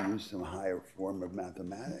enough to use some higher form of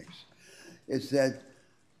mathematics. It's that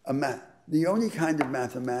the only kind of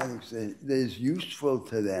mathematics that is useful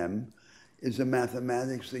to them is a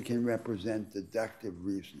mathematics that can represent deductive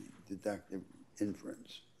reasoning, deductive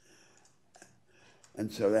inference.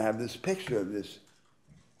 And so they have this picture, this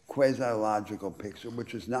quasi-logical picture,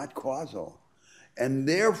 which is not causal, and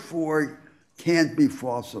therefore can't be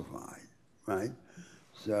falsified, right?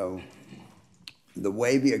 So the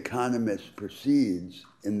way the economist proceeds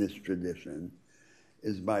in this tradition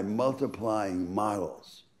is by multiplying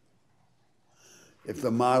models. If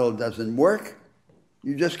the model doesn't work,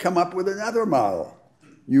 you just come up with another model.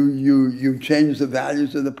 You change the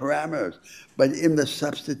values of the parameters. But in the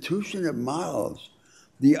substitution of models,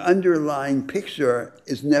 the underlying picture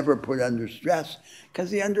is never put under stress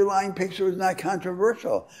because the underlying picture is not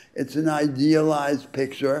controversial. It's an idealized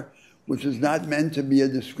picture which is not meant to be a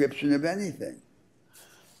description of anything.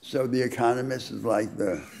 So the economist is like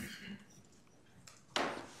the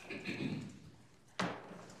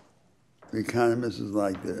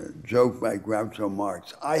joke by Groucho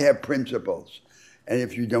Marx. I have principles, and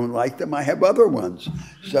if you don't like them, I have other ones.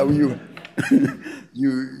 So you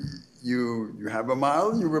have a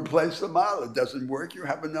model, you replace the model. It doesn't work, you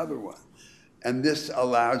have another one. And this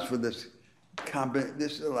allows for this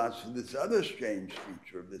other strange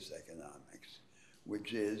feature of this economics,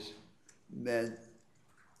 which is that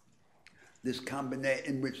this combination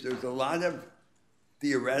in which there's a lot of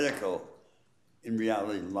theoretical, in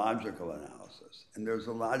reality, logical analysis, and there's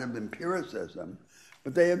a lot of empiricism,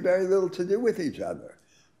 but they have very little to do with each other.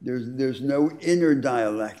 There's no inner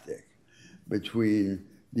dialectic between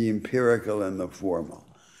the empirical and the formal.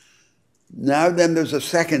 Now then, there's a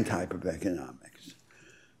second type of economics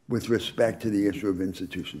with respect to the issue of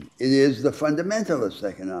institutions. It is the fundamentalist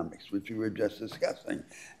economics, which we were just discussing,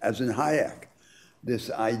 as in Hayek. This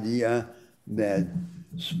idea that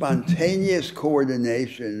spontaneous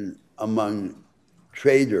coordination among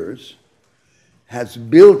traders has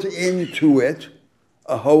built into it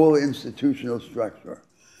a whole institutional structure.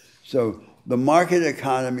 So the market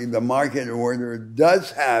economy, the market order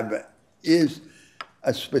is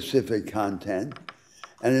a specific content,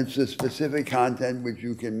 and it's a specific content which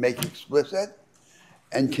you can make explicit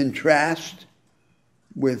and contrast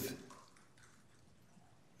with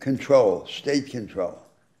control, state control.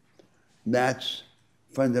 That's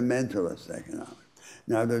fundamentalist economics.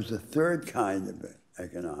 Now there's a third kind of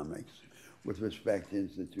economics with respect to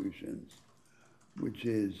institutions, which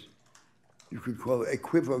is, you could call it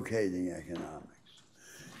equivocating economics.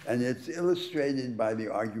 And it's illustrated by the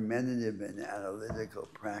argumentative and analytical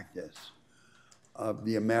practice of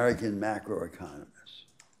the American macroeconomists,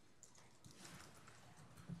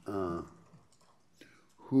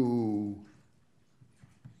 who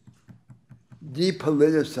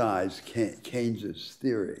depoliticized Keynes's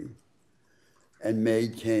theory and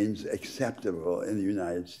made Keynes acceptable in the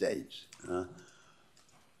United States.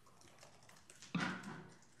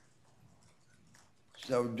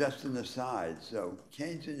 So just an aside, so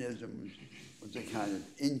Keynesianism was a kind of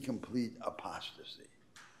incomplete apostasy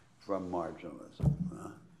from marginalism,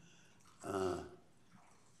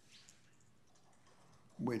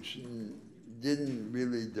 which didn't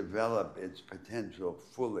really develop its potential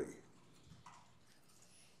fully.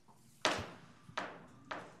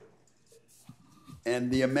 And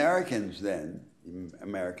the Americans then,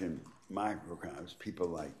 American microeconomists, people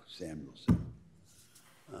like Samuelson,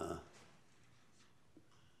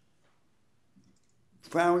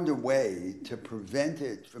 found a way to prevent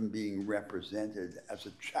it from being represented as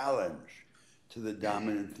a challenge to the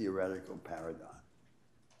dominant theoretical paradigm.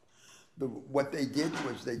 What they did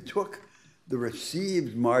was they took the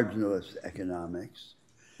received marginalist economics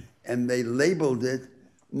and they labeled it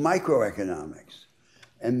microeconomics.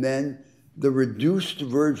 And then the reduced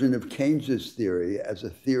version of Keynes's theory as a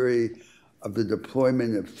theory of the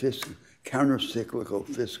deployment of counter-cyclical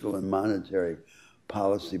fiscal and monetary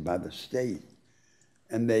policy by the state.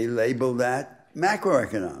 And they label that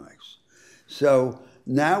macroeconomics. So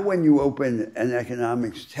now when you open an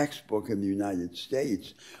economics textbook in the United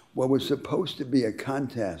States, what was supposed to be a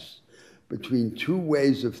contest between two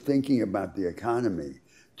ways of thinking about the economy,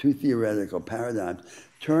 two theoretical paradigms,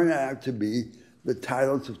 turn out to be the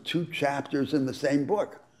titles of two chapters in the same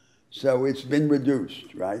book. So it's been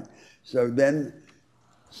reduced, right? So then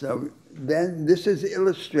this is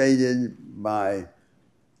illustrated by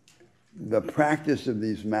the practice of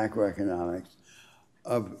these macroeconomics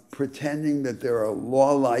of pretending that there are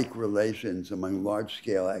law-like relations among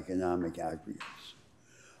large-scale economic aggregates,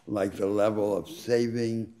 like the level of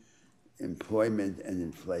saving, employment, and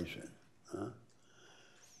inflation.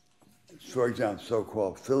 For example,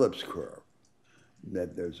 so-called Phillips curve,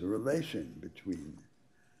 that there's a relation between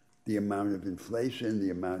the amount of inflation,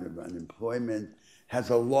 the amount of unemployment,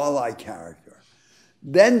 has a law-like character.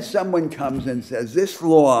 Then someone comes and says, this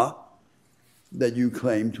law that you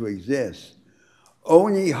claim to exist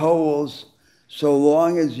only holds so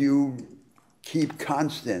long as you keep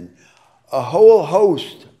constant a whole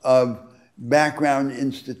host of background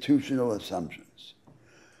institutional assumptions.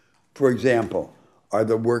 For example, are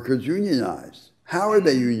the workers unionized? How are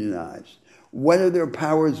they unionized? What are their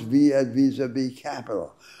powers vis-a-vis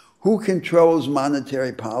capital? Who controls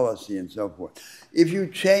monetary policy and so forth? If you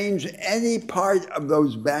change any part of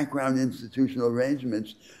those background institutional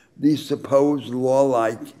arrangements, these supposed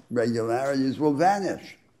law-like regularities will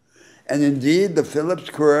vanish. And indeed, the Phillips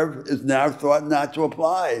curve is now thought not to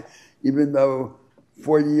apply, even though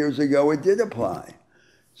 40 years ago it did apply.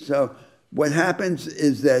 So what happens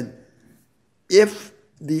is that if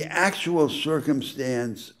the actual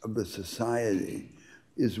circumstance of the society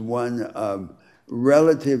is one of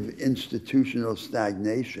relative institutional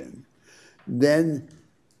stagnation, then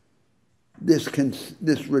this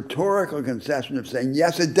rhetorical concession of saying,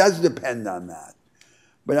 yes, it does depend on that,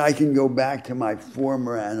 but I can go back to my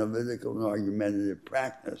former analytical and argumentative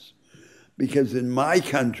practice, because in my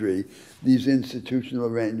country, these institutional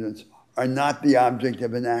arrangements are not the object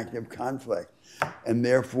of an active conflict, and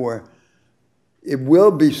therefore it will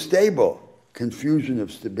be stable, confusion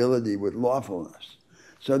of stability with lawfulness.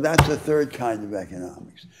 So that's a third kind of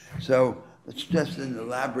economics. So it's just an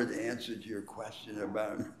elaborate answer to your question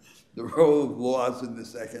about the role of laws in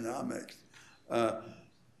this economics,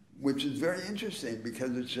 which is very interesting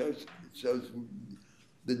because it shows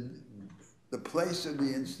the place of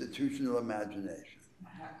the institutional imagination.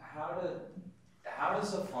 How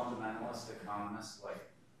does a fundamentalist economist,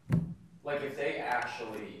 like if they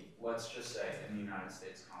actually, let's just say in the United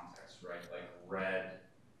States context, right, like read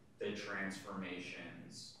the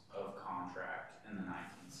transformations of contract in the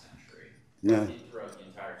 19th century, throughout the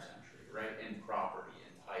entire century, right, in property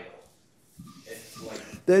and title. It's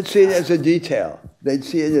like they'd see it as a detail. They'd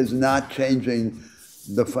see it as not changing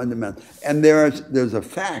the fundamental. And there's a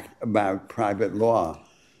fact about private law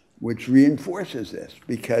which reinforces this,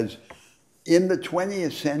 because in the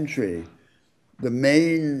 20th century, the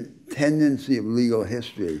main tendency of legal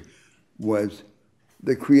history was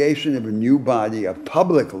the creation of a new body of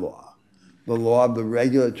public law, the law of the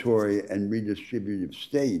regulatory and redistributive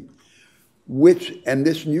state, and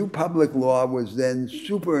this new public law was then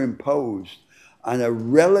superimposed on a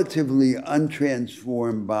relatively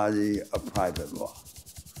untransformed body of private law.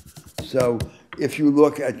 So if you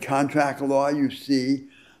look at contract law, you see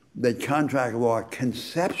that contract law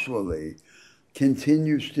conceptually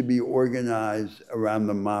continues to be organized around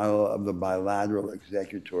the model of the bilateral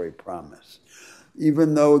executory promise.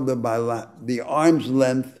 Even though the arm's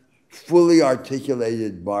length, fully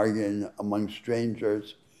articulated bargain among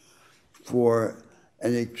strangers for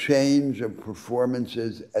an exchange of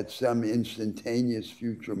performances at some instantaneous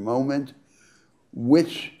future moment,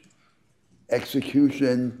 which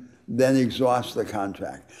execution then exhausts the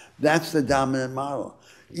contract. That's the dominant model.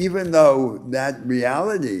 Even though that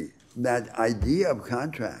reality, that idea of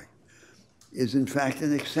contract, is in fact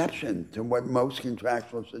an exception to what most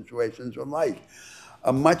contractual situations are like.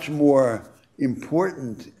 A much more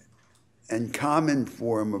important and common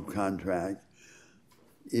form of contract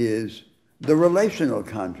is the relational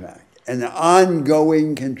contract, an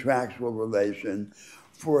ongoing contractual relation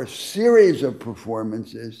for a series of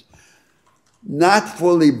performances, not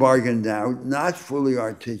fully bargained out, not fully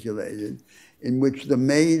articulated, in which the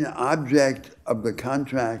main object of the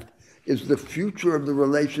contract is the future of the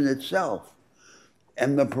relation itself.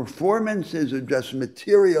 And the performances are just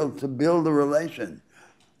material to build a relation.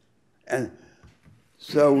 And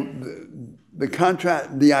so the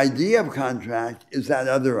contract, the idea of contract is that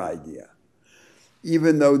other idea.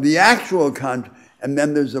 Even though the actual contract, and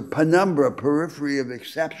then there's a penumbra, a periphery of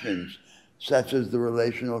exceptions, such as the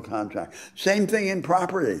relational contract. Same thing in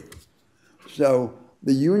property. So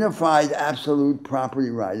the unified absolute property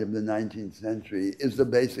right of the 19th century is the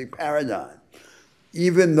basic paradigm.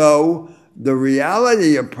 Even though the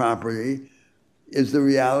reality of property is the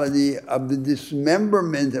reality of the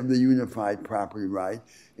dismemberment of the unified property right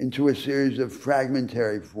into a series of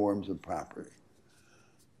fragmentary forms of property.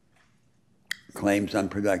 Claims on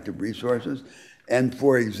productive resources, and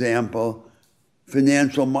for example,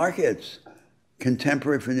 financial markets,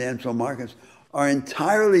 contemporary financial markets, are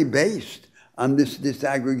entirely based on this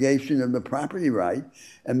disaggregation of the property right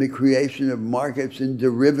and the creation of markets and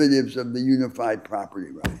derivatives of the unified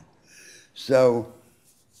property right. So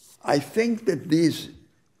I think that these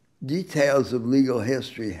details of legal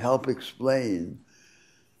history help explain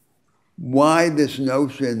why this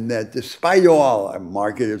notion that despite all, a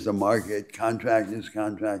market is a market, contract is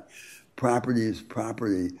contract, property is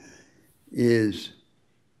property, is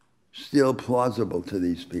still plausible to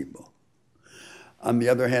these people. On the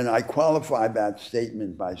other hand, I qualify that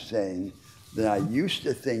statement by saying that I used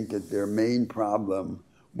to think that their main problem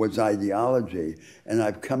was ideology, and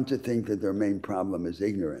I've come to think that their main problem is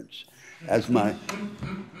ignorance. As my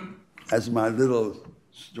little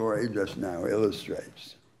story just now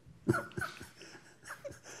illustrates.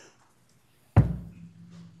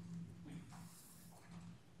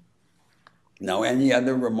 Now, any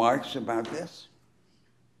other remarks about this?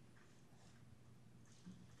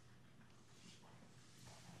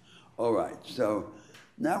 All right, so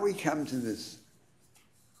now we come to this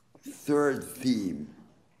third theme,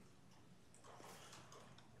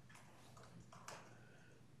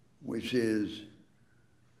 which is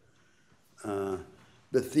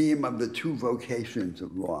the theme of the two vocations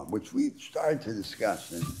of law, which we started to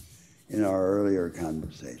discuss in our earlier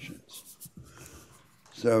conversations.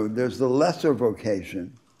 So there's the lesser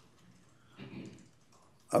vocation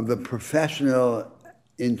of the professional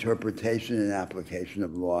interpretation and application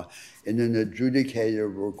of law in an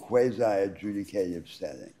adjudicative or quasi-adjudicative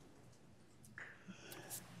setting,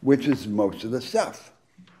 which is most of the stuff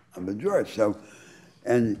of the jurist. So,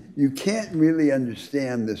 and you can't really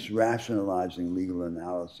understand this rationalizing legal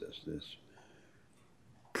analysis, this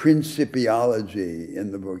principiology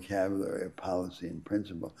in the vocabulary of policy and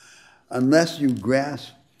principle, unless you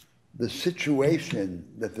grasp the situation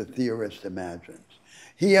that the theorist imagines.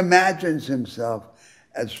 He imagines himself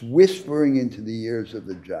as whispering into the ears of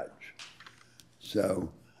the judge.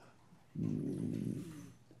 So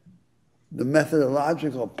the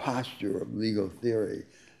methodological posture of legal theory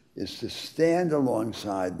is to stand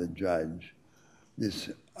alongside the judge, this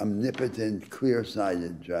omnipotent,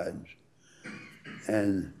 clear-sighted judge,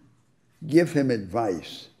 and give him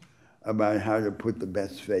advice about how to put the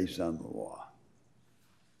best face on the law.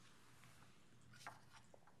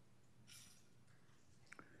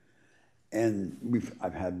 And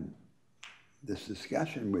I've had this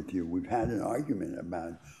discussion with you. We've had an argument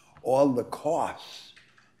about all the costs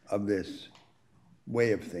of this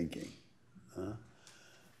way of thinking.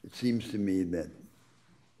 It seems to me that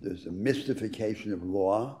there's a mystification of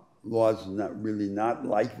law. Law is not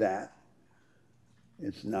like that.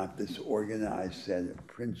 It's not this organized set of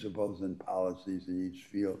principles and policies in each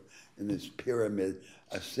field in this pyramid,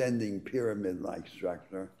 ascending pyramid-like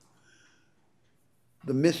structure.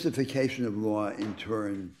 The mystification of law, in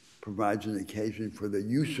turn, provides an occasion for the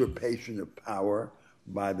usurpation of power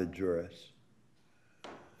by the jurists,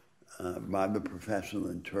 by the professional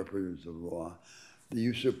interpreters of law. The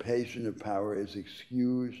usurpation of power is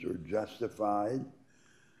excused or justified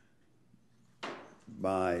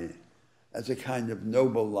as a kind of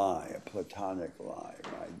noble lie, a Platonic lie,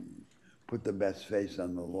 right? You put the best face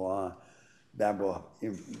on the law. That will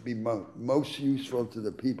be most useful to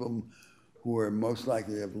the people who are most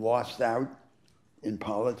likely to have lost out in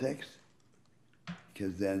politics,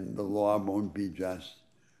 because then the law won't be just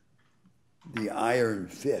the iron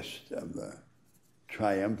fist of the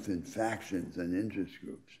triumphant factions and interest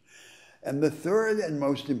groups. And the third and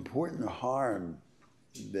most important harm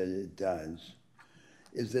that it does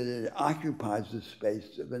is that it occupies the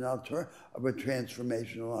space of a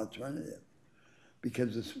transformational alternative.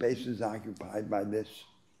 because the space is occupied by this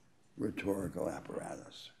rhetorical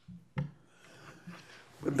apparatus.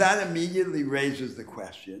 But that immediately raises the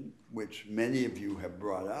question, which many of you have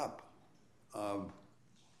brought up, of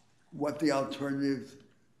what the alternative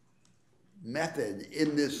method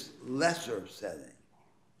in this lesser setting,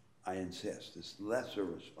 I insist, this lesser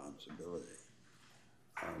responsibility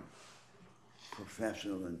of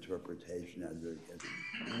professional interpretation advocate,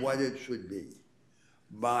 what it should be,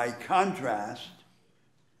 by contrast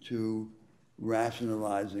to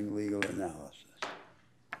rationalizing legal analysis.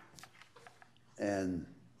 And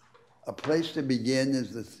a place to begin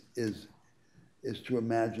is to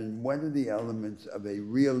imagine what are the elements of a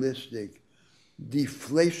realistic,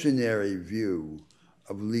 deflationary view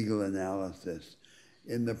of legal analysis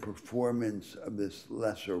in the performance of this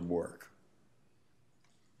lesser work.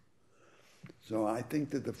 So I think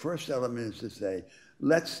that the first element is to say,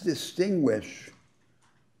 let's distinguish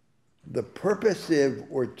the purposive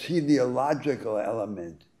or teleological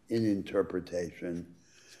element in interpretation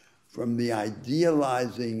from the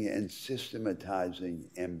idealizing and systematizing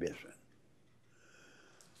ambition.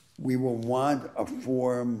 We will want a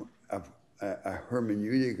form of a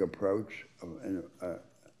hermeneutic approach,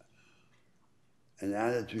 an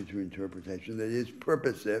attitude to interpretation that is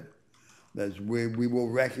purposive, that we will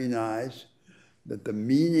recognize that the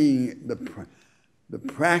meaning, the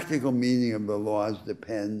practical meaning of the laws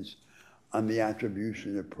depends on the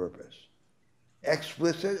attribution of purpose,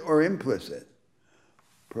 explicit or implicit.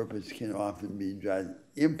 Purpose can often be judged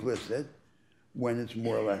implicit when it's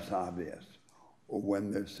more or less obvious, or when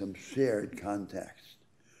there's some shared context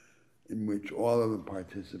in which all of the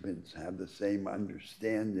participants have the same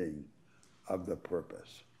understanding of the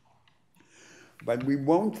purpose. But we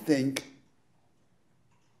won't think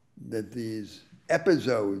that these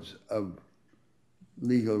episodes of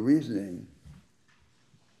legal reasoning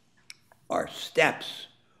are steps,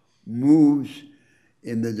 moves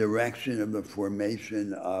in the direction of the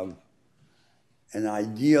formation of an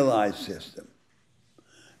idealized system.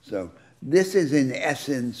 So this is in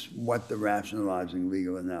essence what the rationalizing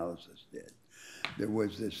legal analysis did. There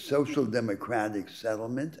was this social democratic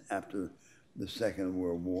settlement after the Second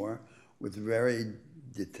World War with very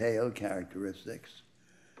detailed characteristics.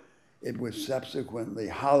 It was subsequently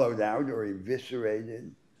hollowed out or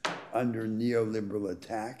eviscerated under neoliberal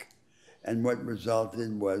attack, and what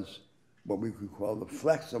resulted was what we could call the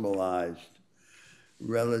flexibilized,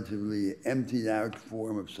 relatively emptied out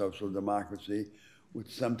form of social democracy, which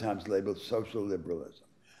is sometimes labeled social liberalism.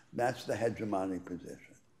 That's the hegemonic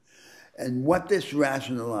position. And what this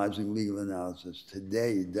rationalizing legal analysis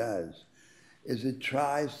today does is it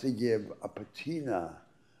tries to give a patina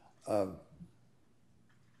of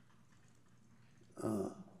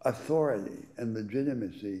authority and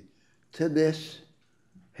legitimacy to this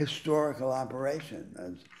historical operation.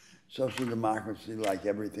 As social democracy, like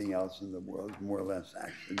everything else in the world, is more or less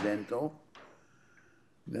accidental.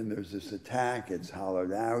 Then there's this attack, it's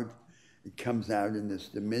hollowed out, it comes out in this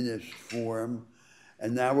diminished form,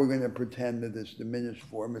 and now we're going to pretend that this diminished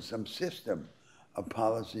form is some system of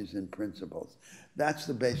policies and principles. That's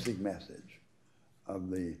the basic message of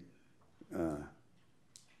the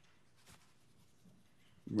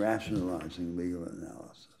rationalizing legal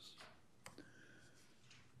analysis.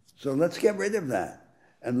 So let's get rid of that,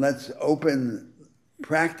 and let's open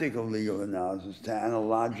practical legal analysis to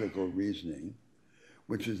analogical reasoning,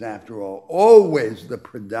 which is, after all, always the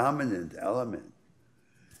predominant element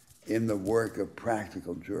in the work of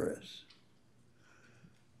practical jurists,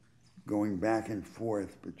 going back and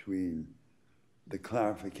forth between the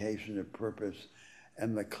clarification of purpose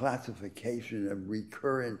and the classification of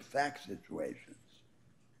recurrent fact situations.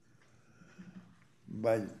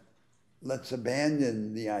 But let's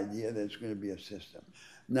abandon the idea that it's going to be a system.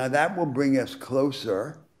 Now that will bring us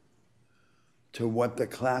closer to what the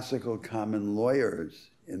classical common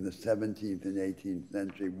lawyers in the 17th and 18th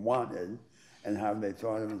century wanted and how they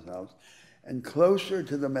thought of themselves, and closer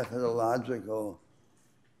to the methodological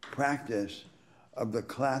practice of the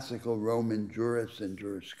classical Roman jurists and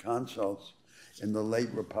jurisconsults in the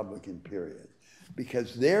late Republican period.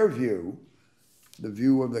 Because their view, the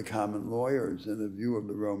view of the common lawyers and the view of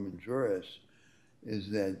the Roman jurists,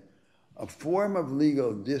 is that a form of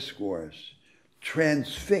legal discourse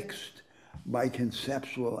transfixed by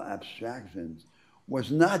conceptual abstractions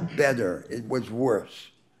was not better, it was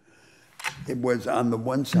worse. It was, on the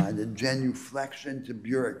one side, a genuflection to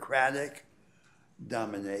bureaucratic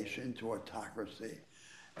domination, to autocracy,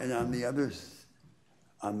 and on the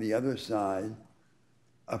other side,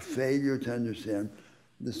 a failure to understand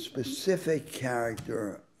the specific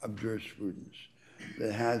character of jurisprudence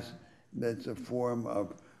that's a form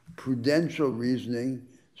of prudential reasoning,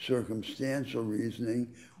 circumstantial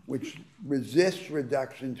reasoning, which resists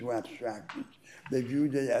reduction to abstractions. They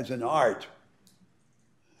viewed it as an art.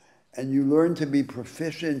 And you learn to be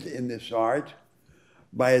proficient in this art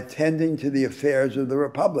by attending to the affairs of the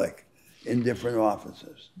Republic in different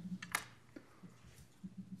offices.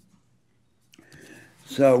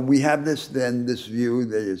 So we have this view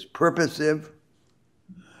that is purposive,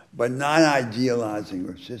 but not idealizing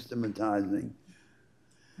or systematizing,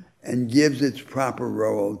 and gives its proper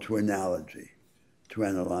role to analogy, to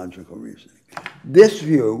analogical reasoning. This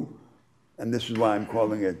view, and this is why I'm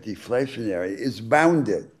calling it deflationary, is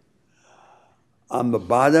bounded on the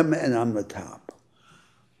bottom and on the top.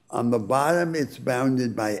 On the bottom, it's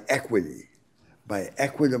bounded by equity, by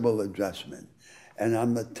equitable adjustment. And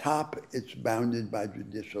on the top, it's bounded by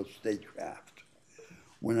judicial statecraft.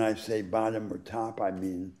 When I say bottom or top, I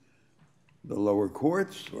mean the lower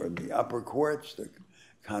courts or the upper courts, the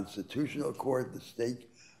constitutional court, the state,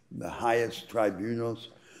 the highest tribunals.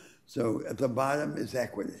 So at the bottom is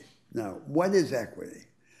equity. Now, what is equity?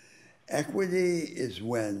 Equity is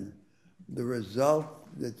when the result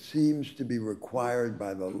that seems to be required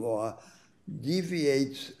by the law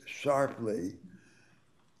deviates sharply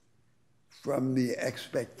from the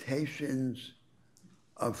expectations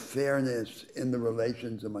of fairness in the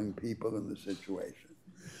relations among people in the situation.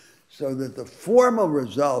 So that the formal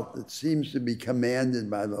result that seems to be commanded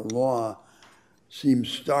by the law seems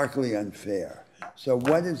starkly unfair. So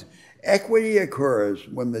what is equity occurs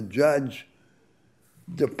when the judge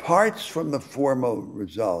departs from the formal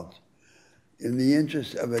result in the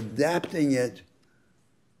interest of adapting it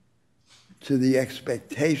to the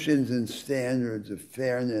expectations and standards of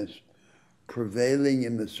fairness prevailing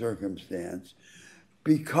in the circumstance,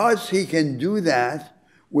 because he can do that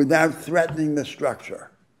without threatening the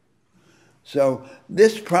structure. So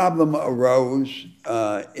this problem arose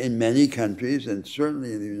in many countries, and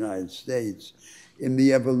certainly in the United States, in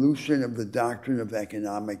the evolution of the doctrine of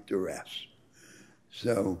economic duress.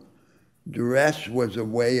 So duress was a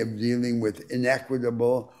way of dealing with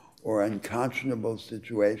inequitable or unconscionable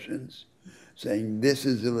situations, saying this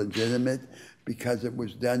is illegitimate because it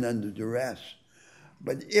was done under duress.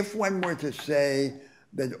 But if one were to say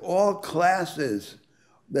that all classes,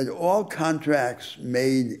 that all contracts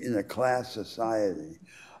made in a class society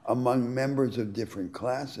among members of different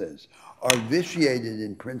classes are vitiated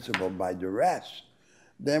in principle by duress,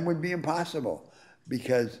 then it would be impossible,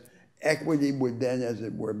 because equity would then, as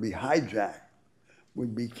it were, be hijacked,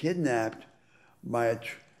 would be kidnapped by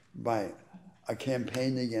a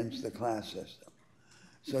campaign against the class system.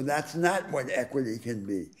 So that's not what equity can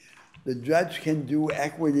be. The judge can do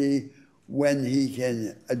equity when he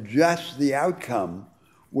can adjust the outcome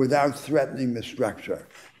without threatening the structure.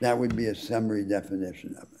 That would be a summary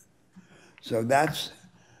definition of it. So that's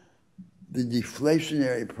the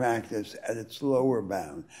deflationary practice at its lower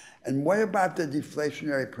bound. And what about the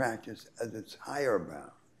deflationary practice at its higher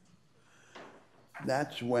bound?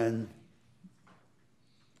 That's when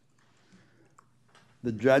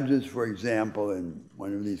the judges, for example, in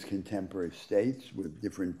one of these contemporary states with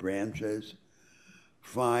different branches,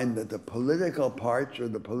 find that the political parts or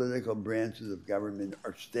the political branches of government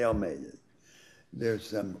are stalemated. There's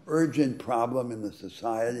some urgent problem in the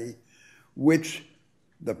society which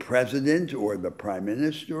the president or the prime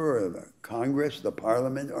minister or the Congress, the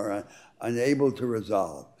parliament, are unable to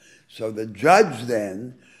resolve. So the judge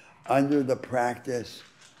then, under the practice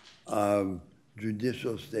of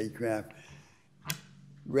judicial statecraft,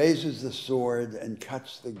 raises the sword and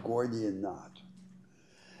cuts the Gordian knot.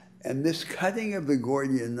 And this cutting of the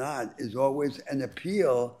Gordian knot is always an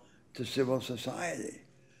appeal to civil society.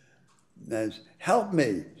 As, help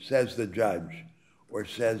me, says the judge, or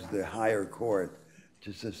says the higher court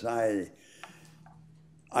to society.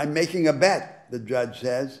 I'm making a bet, the judge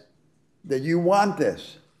says, that you want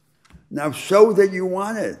this. Now show that you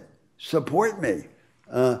want it. Support me.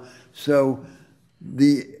 So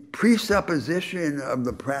the presupposition of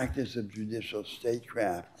the practice of judicial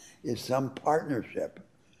statecraft is some partnership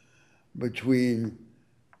between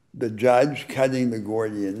the judge cutting the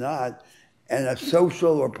Gordian knot and a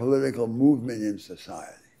social or political movement in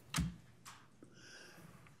society.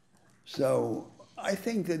 So I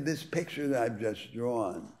think that this picture that I've just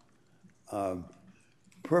drawn,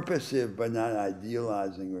 purposive but not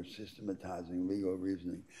idealizing or systematizing legal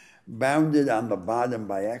reasoning, bounded on the bottom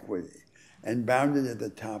by equity and bounded at the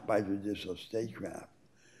top by judicial statecraft,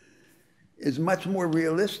 is much more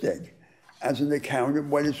realistic as an account of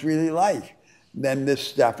what it's really like than this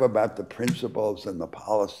stuff about the principles and the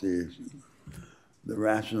policies, and the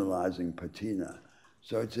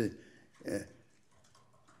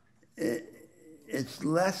it's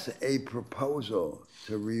less a proposal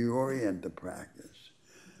to reorient the practice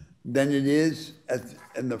than it is,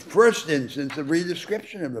 in the first instance, a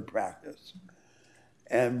redescription of the practice,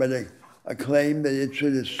 but a claim that it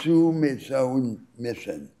should assume its own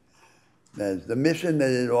mission. That is, the mission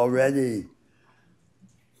that it already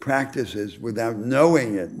practices without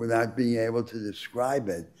knowing it, without being able to describe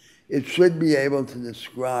it, it should be able to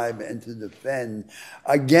describe and to defend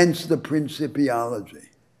against the principiology.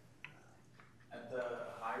 At the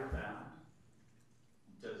higher bound,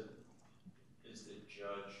 is the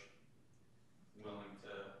judge willing to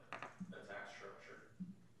attack structure?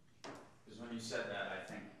 Because when you said that, I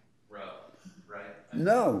think Roe, right?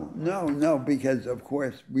 No, because of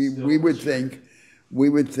course we would think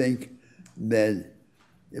that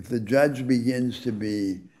if the judge begins to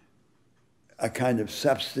be a kind of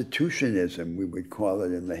substitutionism, we would call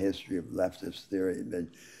it in the history of leftist theory, that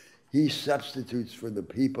he substitutes for the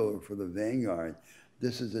people or for the vanguard,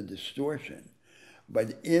 this is a distortion.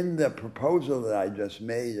 But in the proposal that I just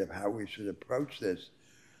made of how we should approach this,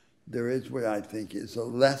 there is what I think is a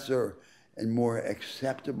lesser and more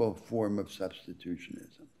acceptable form of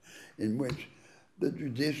substitutionism, in which the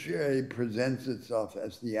judiciary presents itself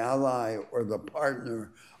as the ally or the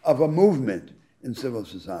partner of a movement in civil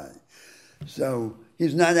society. So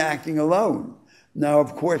he's not acting alone. Now,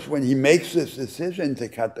 of course, when he makes this decision to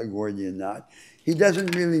cut the Gordian knot, he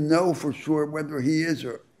doesn't really know for sure whether he is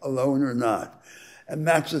alone or not. And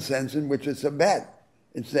that's the sense in which it's a bet.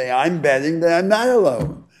 It's saying, I'm betting that I'm not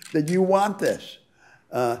alone, that you want this.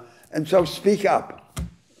 And so speak up.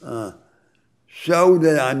 Show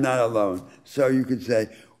that I'm not alone. So you could say,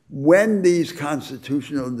 when these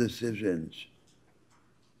constitutional decisions,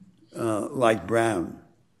 like Brown,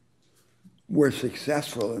 were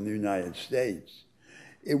successful in the United States,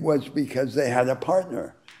 it was because they had a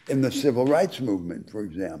partner in the civil rights movement, for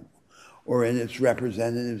example, or in its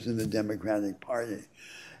representatives in the Democratic Party.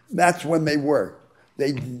 That's when they work.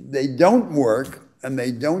 They don't work and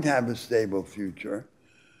they don't have a stable future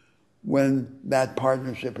when that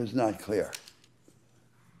partnership is not clear.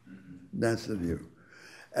 That's the view.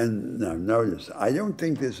 And now notice, I don't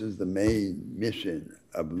think this is the main mission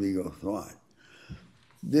of legal thought.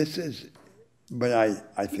 But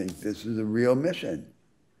I think this is a real mission.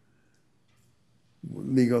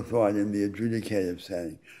 Legal thought in the adjudicative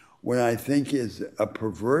setting. What I think is a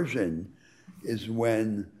perversion is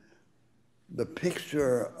when the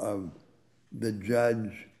picture of the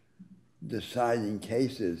judge deciding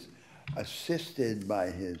cases assisted by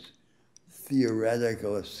his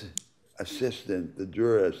theoretical assistant, the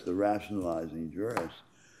jurist, the rationalizing jurist,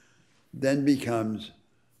 then becomes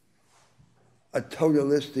a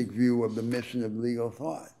totalistic view of the mission of legal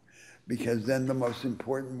thought, because then the most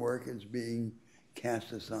important work is being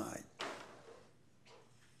cast aside.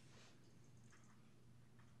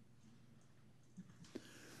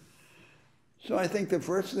 So I think the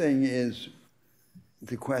first thing is,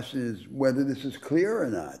 the question is whether this is clear or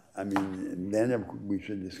not. I mean, and then we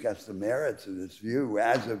should discuss the merits of this view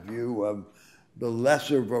as a view of the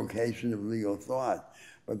lesser vocation of legal thought.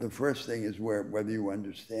 But the first thing is whether you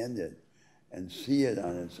understand it and see it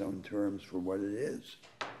on its own terms for what it is.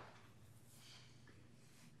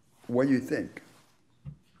 What do you think?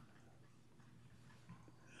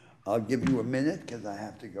 I'll give you a minute because I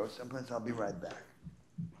have to go someplace. I'll be right back.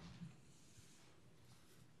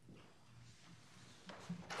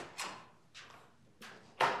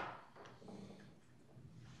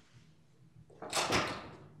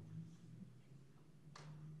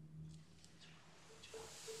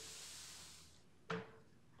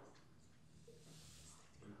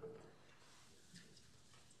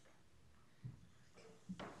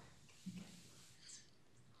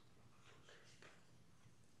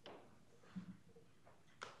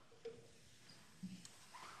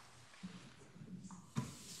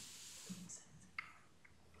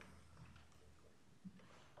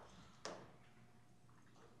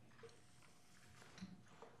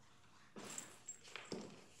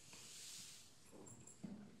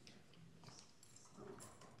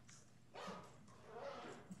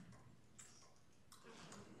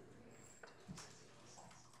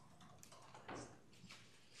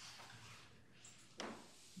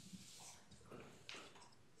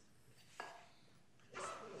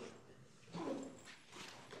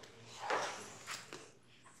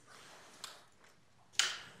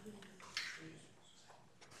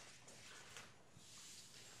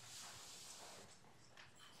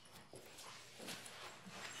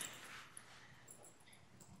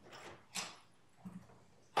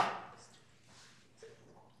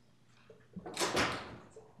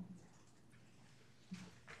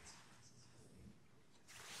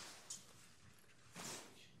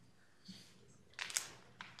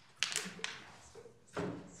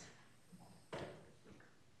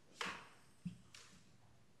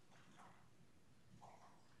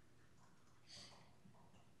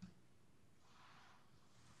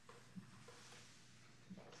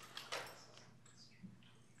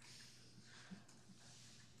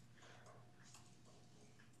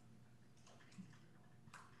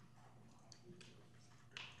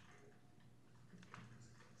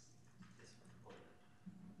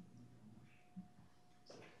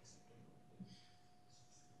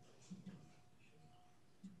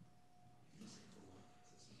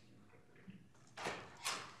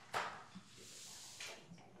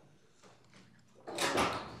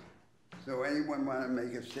 anyone want to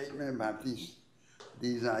make a statement about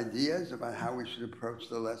these ideas about how we should approach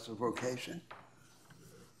the lesser vocation?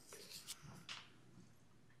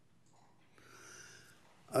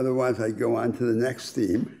 Otherwise, I go on to the next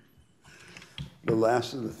theme, the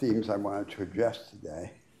last of the themes I wanted to address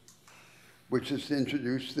today, which is to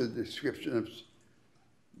introduce the description of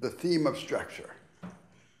the theme of structure.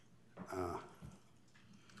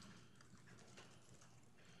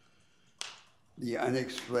 The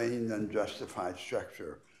unexplained, unjustified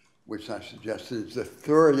structure, which I suggested is the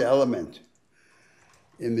third element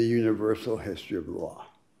in the universal history of law.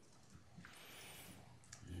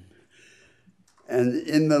 And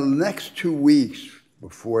in the next 2 weeks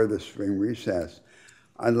before the spring recess,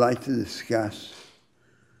 I'd like to discuss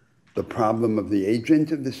the problem of the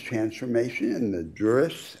agent of this transformation and the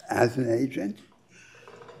jurist as an agent,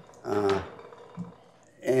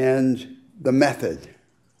 and the method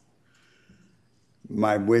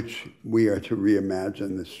by which we are to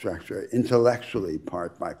reimagine the structure intellectually,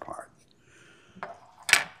 part by part.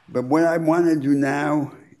 But what I want to do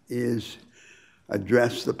now is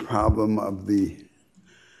address the problem of the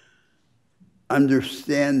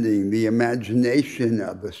understanding, the imagination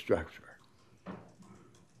of the structure.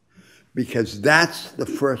 Because that's the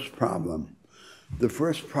first problem. The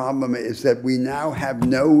first problem is that we now have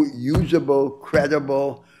no usable,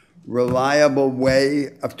 credible, reliable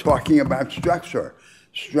way of talking about structure,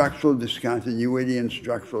 structural discontinuity and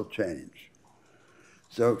structural change.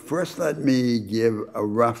 So first let me give a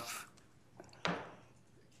rough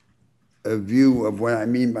view of what I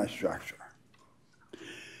mean by structure.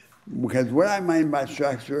 Because what I mean by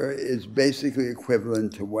structure is basically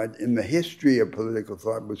equivalent to what in the history of political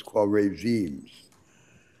thought was called regimes.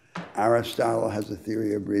 Aristotle has a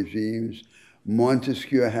theory of regimes.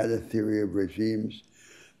 Montesquieu had a theory of regimes.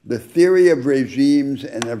 The theory of regimes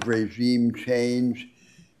and of regime change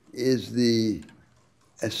is the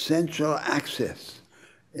essential axis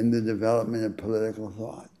in the development of political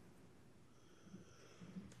thought.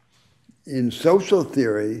 In social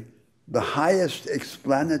theory, the highest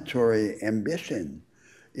explanatory ambition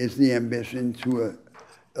is the ambition to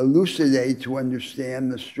elucidate, to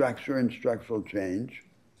understand the structure and structural change,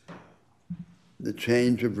 the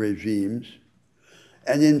change of regimes.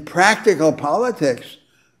 And in practical politics,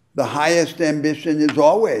 the highest ambition is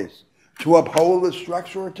always to uphold the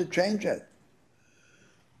structure or to change it.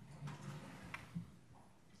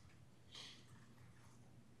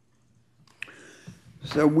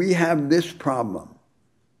 So we have this problem,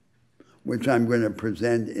 which I'm going to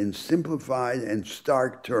present in simplified and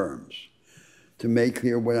stark terms to make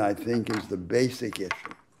clear what I think is the basic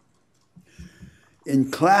issue.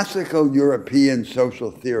 In classical European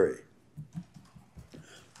social theory,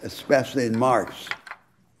 especially in Marx,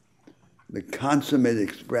 the consummate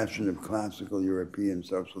expression of classical European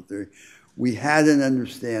social theory, we had an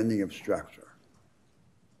understanding of structure.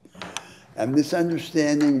 And this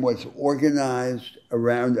understanding was organized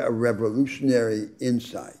around a revolutionary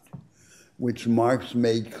insight, which Marx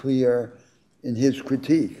made clear in his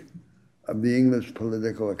critique of the English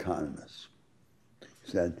political economists. He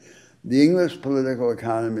said, the English political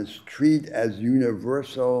economists treat as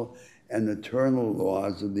universal and eternal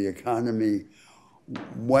laws of the economy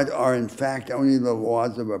what are in fact only the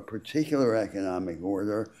laws of a particular economic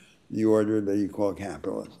order, the order that you call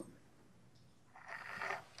capitalism.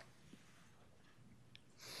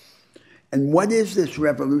 And what is this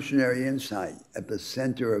revolutionary insight at the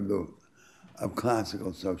center of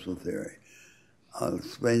classical social theory? I'll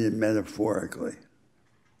explain it metaphorically.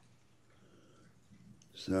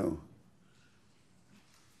 So,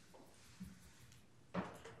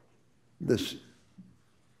 the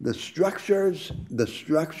structures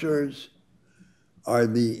are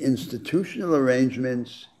the institutional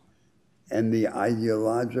arrangements and the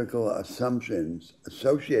ideological assumptions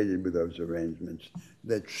associated with those arrangements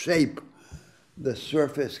that shape the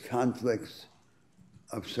surface conflicts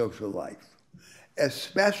of social life,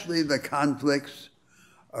 especially the conflicts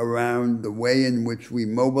around the way in which we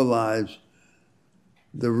mobilize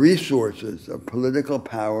the resources of political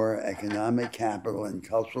power, economic capital, and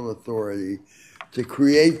cultural authority to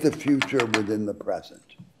create the future within the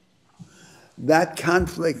present. That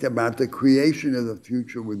conflict about the creation of the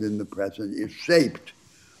future within the present is shaped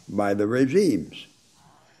by the regimes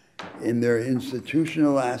in their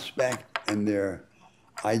institutional aspect and their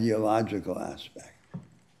ideological aspect.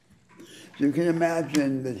 So you can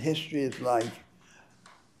imagine that history is like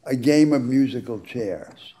a game of musical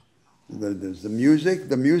chairs. There's the music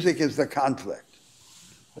is the conflict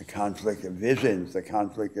of visions, the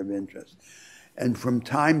conflict of interest. And from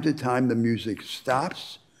time to time the music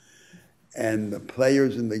stops and the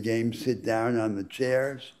players in the game sit down on the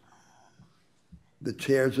chairs the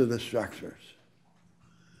chairs are the structures.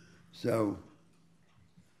 So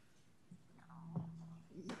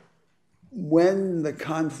when the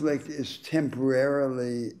conflict is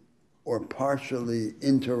temporarily or partially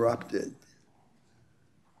interrupted,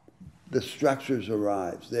 the structures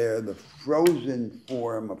arise. They are the frozen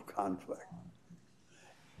form of conflict.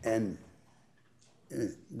 And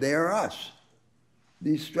they are us.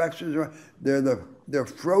 These structures are, they're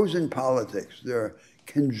frozen politics. They're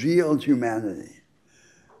congealed humanity.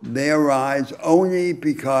 They arise only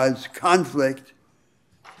because conflict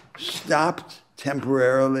stopped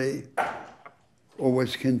temporarily or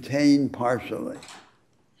was contained partially.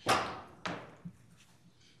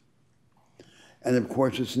 And of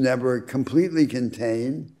course, it's never completely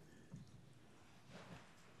contained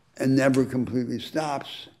and never completely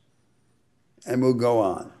stops and will go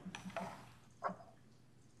on.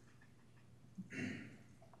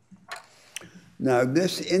 Now,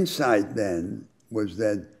 this insight then was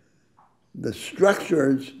that the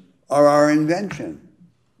structures are our invention.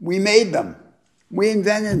 We made them. We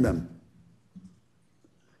invented them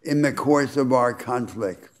in the course of our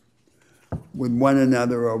conflict with one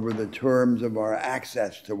another over the terms of our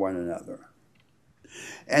access to one another.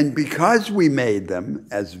 And because we made them,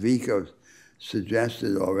 as Vico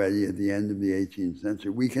suggested already at the end of the 18th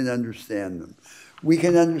century, we can understand them. We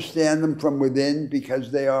can understand them from within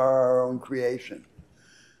because they are our own creation.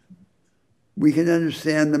 We can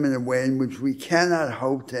understand them in a way in which we cannot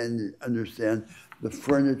hope to understand the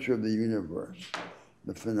furniture of the universe,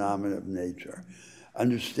 the phenomena of nature.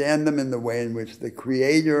 Understand them in the way in which the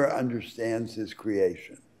Creator understands his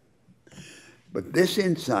creation. But this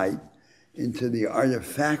insight into the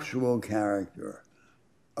artifactual character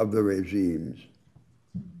of the regimes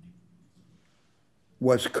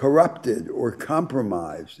was corrupted or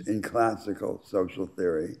compromised in classical social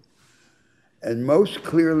theory, and most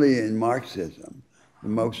clearly in Marxism, the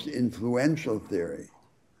most influential theory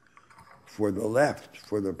for the left,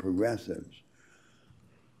 for the progressives,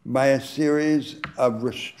 by a series of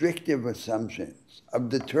restrictive assumptions, of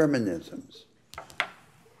determinisms,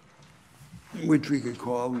 which we could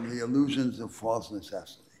call the illusions of false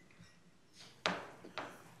necessity.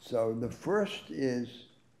 So the first is,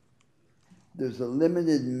 there's a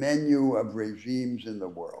limited menu of regimes in the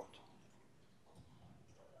world.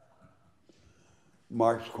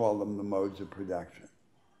 Marx called them the modes of production.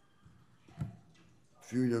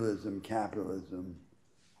 Feudalism, capitalism,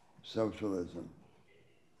 socialism.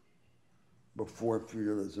 Before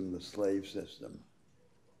feudalism, the slave system.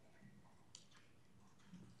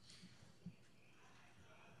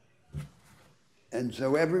 And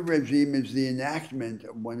so every regime is the enactment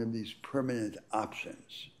of one of these permanent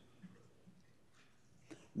options.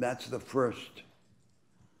 That's the first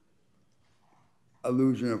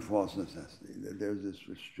illusion of false necessity, that there's this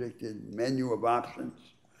restricted menu of options.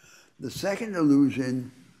 The second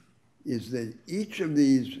illusion is that each of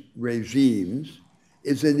these regimes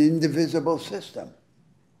is an indivisible system.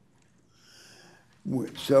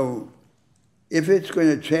 So if it's going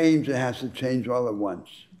to change, it has to change all at once.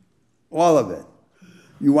 All of it.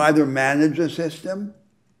 You either manage a system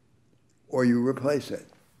or you replace it.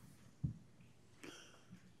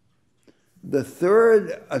 The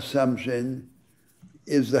third assumption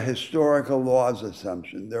is the historical laws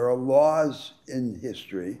assumption. There are laws in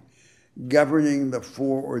history governing the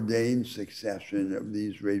foreordained succession of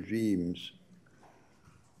these regimes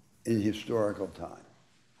in historical time.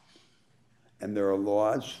 And there are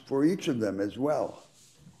laws for each of them as well.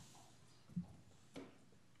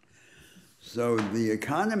 So the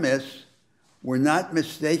economists were not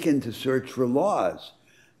mistaken to search for laws.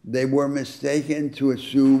 They were mistaken to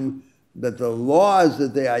assume that the laws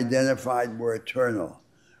that they identified were eternal,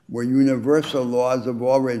 were universal laws of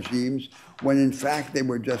all regimes, when in fact they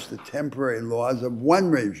were just the temporary laws of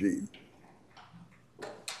one regime.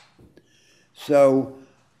 So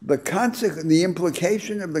the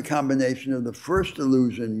implication of the combination of the first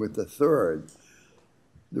illusion with the third,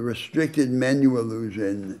 the restricted menu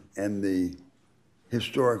illusion and the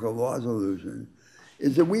historical laws illusion,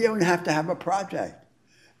 is that we don't have to have a project,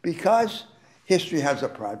 because history has a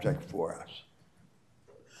project for us.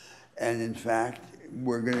 And in fact,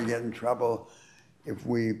 we're going to get in trouble if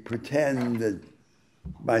we pretend that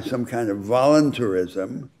by some kind of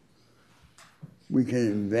voluntarism we can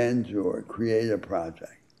invent or create a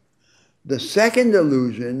project. The second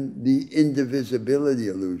illusion, the indivisibility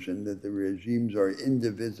illusion, that the regimes are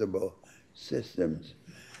indivisible systems,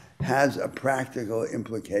 has a practical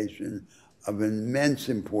implication of immense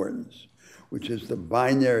importance, which is the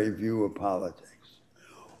binary view of politics.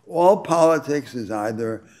 All politics is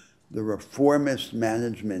either the reformist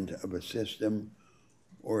management of a system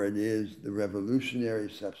or it is the revolutionary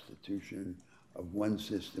substitution of one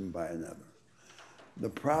system by another. The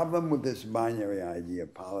problem with this binary idea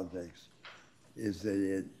of politics is that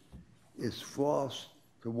it is false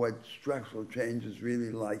to what structural change is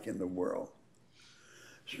really like in the world.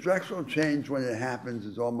 Structural change, when it happens,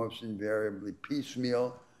 is almost invariably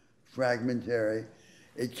piecemeal, fragmentary.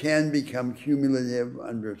 It can become cumulative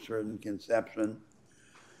under a certain conception,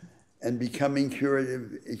 and becoming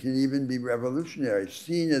curative, it can even be revolutionary,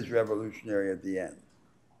 seen as revolutionary at the end.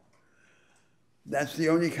 That's the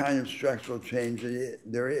only kind of structural change that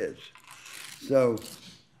there is. So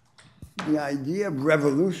the idea of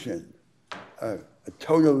revolution, a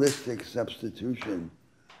totalistic substitution,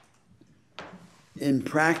 in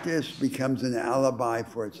practice becomes an alibi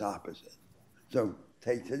for its opposite. So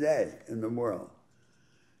take today in the world.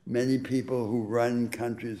 Many people who run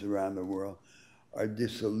countries around the world are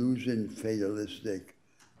disillusioned, fatalistic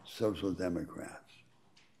social democrats.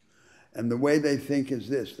 And the way they think is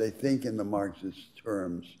this: they think in the Marxist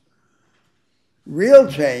terms.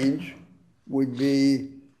 Real change would be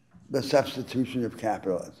the substitution of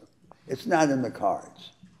capitalism. It's not in the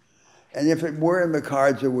cards. And if it were in the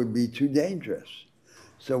cards, it would be too dangerous.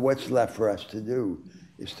 So what's left for us to do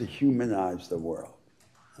is to humanize the world,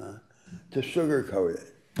 to sugarcoat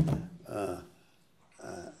it.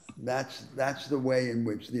 That's the way in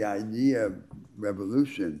which the idea of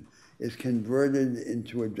revolution is converted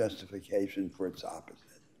into a justification for its opposite.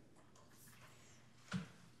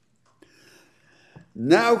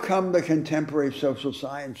 Now come the contemporary social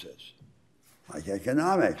sciences, like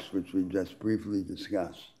economics, which we just briefly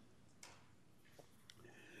discussed,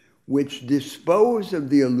 which dispose of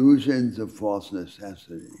the illusions of false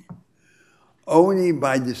necessity only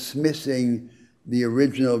by dismissing the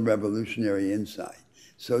original revolutionary insight.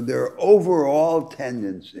 So their overall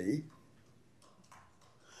tendency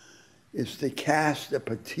is to cast a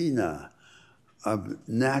patina of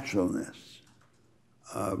naturalness,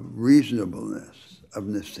 of reasonableness, of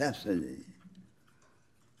necessity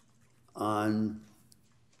on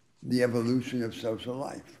the evolution of social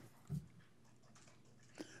life.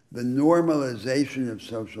 The normalization of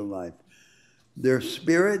social life. Their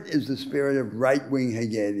spirit is the spirit of right-wing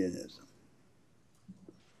Hegelianism.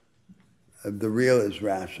 The real is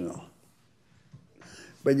rational.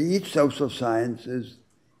 But each social science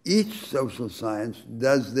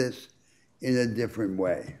does this in a different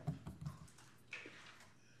way.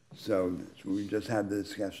 So we just had the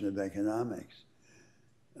discussion of economics.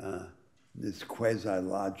 This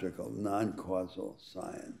quasi-logical, non-causal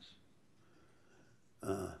science,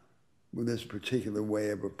 with this particular way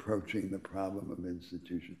of approaching the problem of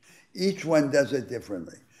institution. Each one does it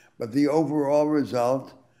differently, but the overall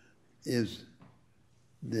result is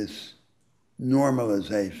this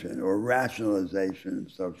normalization or rationalization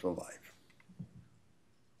of social life.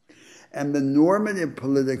 And the normative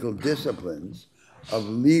political disciplines of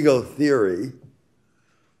legal theory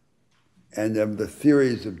and of the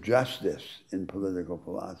theories of justice in political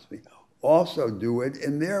philosophy also do it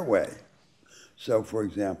in their way. So, for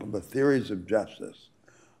example, the theories of justice,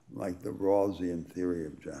 like the Rawlsian theory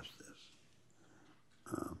of justice,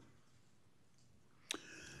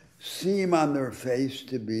 seem on their face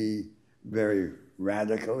to be very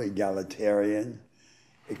radical, egalitarian.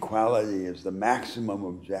 Equality is the maximum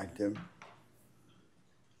objective.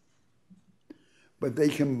 But they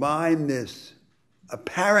combine this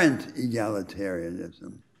apparent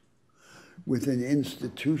egalitarianism with an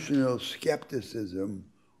institutional skepticism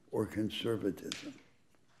or conservatism.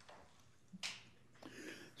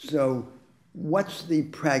 So what's the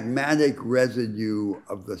pragmatic residue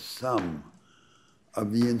of the sum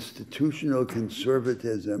of the institutional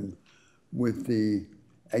conservatism with the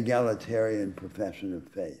egalitarian profession of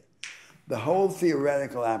faith? The whole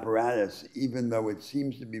theoretical apparatus, even though it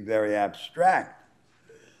seems to be very abstract,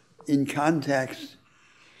 in context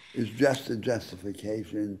is just a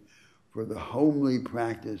justification for the homely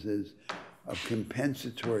practices of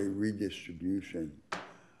compensatory redistribution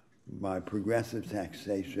by progressive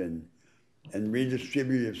taxation and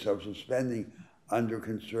redistributive social spending under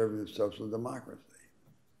conservative social democracy,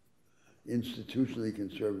 institutionally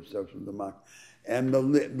conservative social democracy. And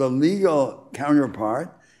the legal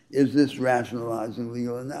counterpart is this rationalizing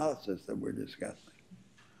legal analysis that we're discussing,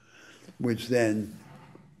 which then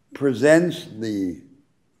presents the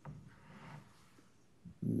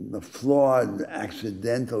flawed,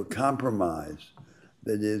 accidental compromise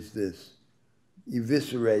that is this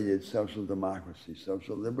eviscerated social democracy,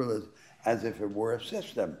 social liberalism, as if it were a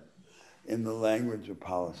system in the language of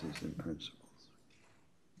policies and principles.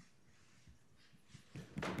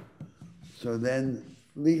 So then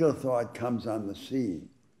legal thought comes on the scene.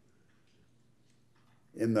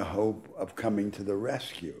 in the hope of coming to the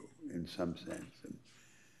rescue, in some sense, and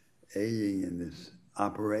aiding in this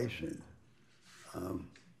operation,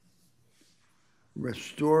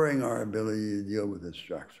 restoring our ability to deal with the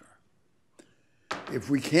structure. If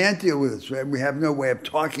we can't deal with it, we have no way of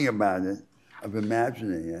talking about it, of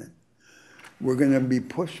imagining it, we're going to be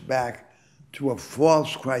pushed back to a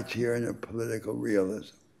false criterion of political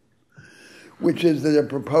realism, which is that a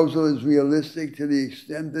proposal is realistic to the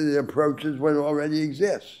extent that it approaches what already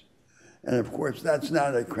exists. And of course, that's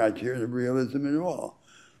not a criterion of realism at all.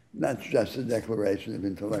 That's just a declaration of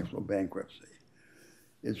intellectual bankruptcy.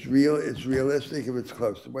 It's realistic if it's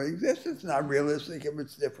close to what exists. It's not realistic if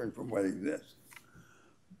it's different from what exists.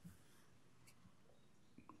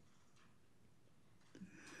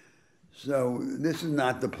 So this is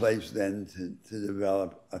not the place then to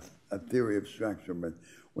develop a theory of structure, but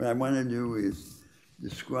what I want to do is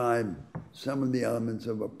describe some of the elements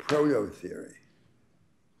of a proto-theory.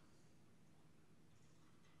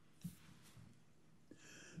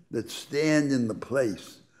 That stand in the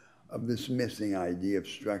place of this missing idea of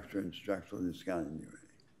structure and structural discontinuity.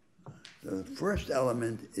 So the first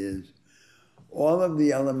element is all of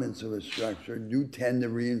the elements of a structure do tend to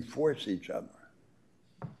reinforce each other.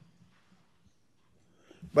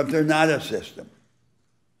 But they're not a system.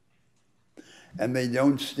 And they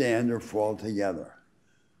don't stand or fall together.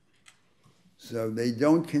 So they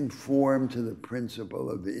don't conform to the principle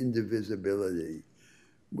of the indivisibility,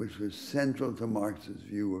 which was central to Marx's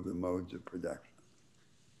view of the modes of production.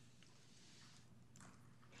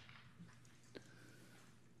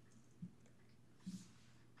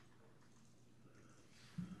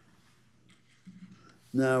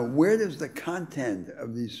 Now, where does the content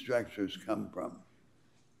of these structures come from?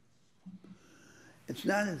 It's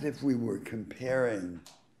not as if we were comparing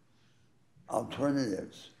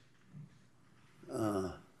alternatives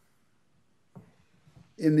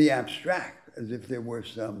in the abstract, as if there were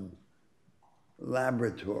some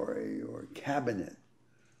laboratory or cabinet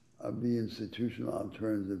of the institutional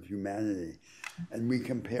alternatives of humanity, and we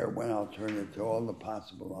compare one alternative to all the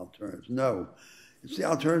possible alternatives. No, it's the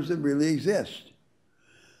alternatives that really exist.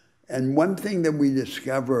 And one thing that we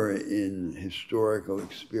discover in historical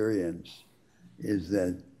experience is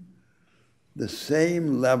that the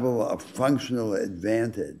same level of functional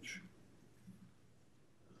advantage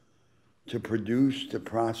to produce, to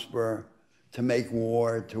prosper, to make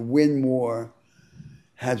war, to win war,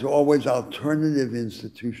 has always alternative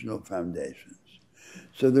institutional foundations.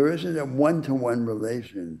 So there isn't a one-to-one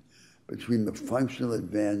relation between the functional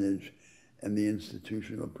advantage and the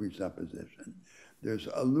institutional presupposition. There's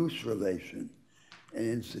a loose relation,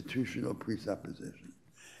 an institutional presupposition,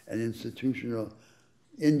 an institutional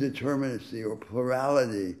indeterminacy or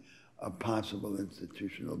plurality of possible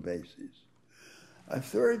institutional bases. A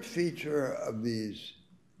third feature of these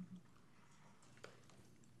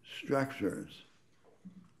structures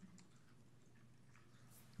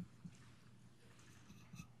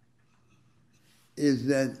is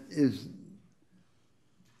the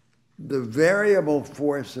variable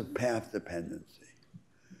force of path dependency,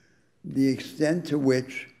 the extent to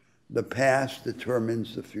which the past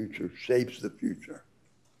determines the future, shapes the future.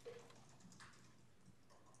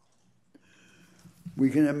 We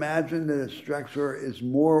can imagine that a structure is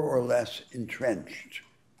more or less entrenched.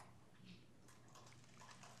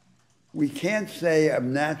 We can't say of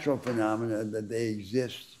natural phenomena that they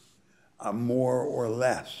exist more or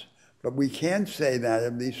less, but we can say that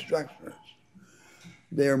of these structures.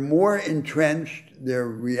 They're more entrenched, their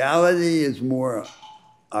reality is more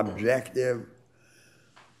objective,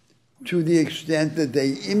 to the extent that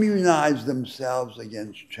they immunize themselves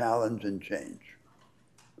against challenge and change.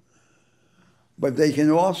 But they can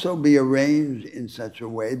also be arranged in such a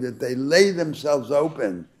way that they lay themselves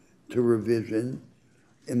open to revision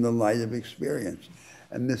in the light of experience.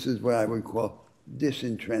 And this is what I would call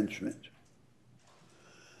disentrenchment.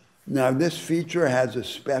 Now, this feature has a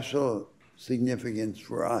special significance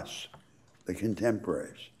for us, the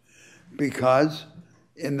contemporaries, because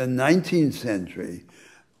in the 19th century,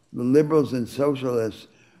 the liberals and socialists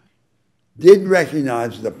did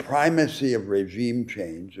recognize the primacy of regime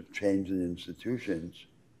change, of change in institutions,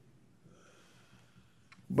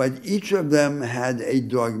 but each of them had a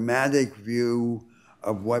dogmatic view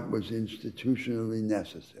of what was institutionally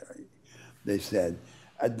necessary. They said,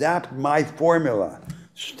 adapt my formula,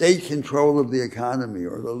 state control of the economy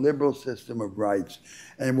or the liberal system of rights,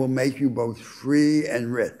 and it will make you both free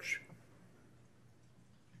and rich.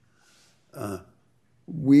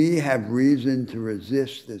 We have reason to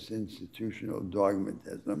resist this institutional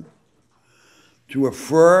dogmatism, to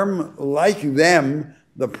affirm, like them,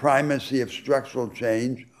 the primacy of structural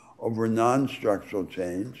change over non-structural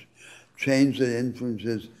change, change that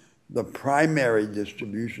influences the primary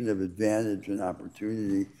distribution of advantage and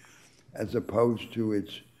opportunity as opposed to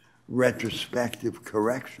its retrospective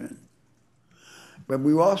correction. But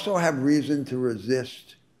we also have reason to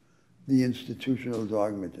resist the institutional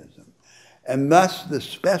dogmatism, and thus the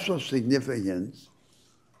special significance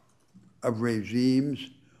of regimes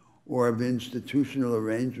or of institutional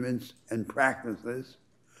arrangements and practices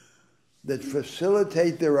that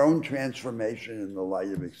facilitate their own transformation in the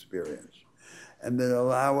light of experience and that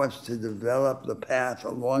allow us to develop the path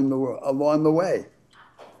along the way.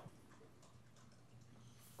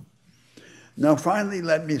 Now finally,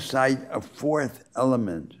 let me cite a fourth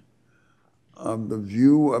element of the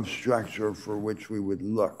view of structure for which we would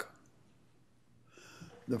look.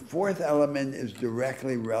 The fourth element is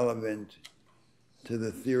directly relevant to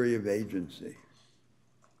the theory of agency,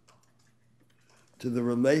 to the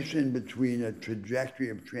relation between a trajectory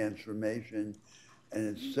of transformation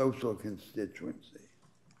and its social constituency.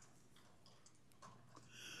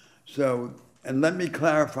 So, and let me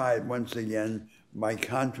clarify it once again by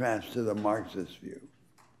contrast to the Marxist view.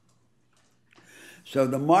 So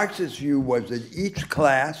the Marxist view was that each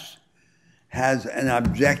class has an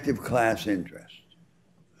objective class interest.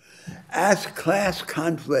 As class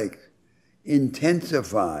conflict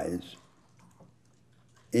intensifies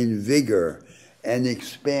in vigor and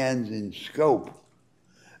expands in scope,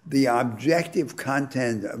 the objective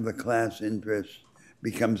content of the class interest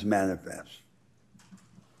becomes manifest.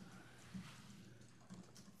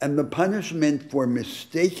 And the punishment for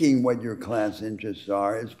mistaking what your class interests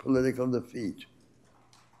are is political defeat.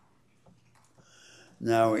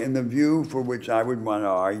 Now, in the view for which I would want to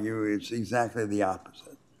argue, it's exactly the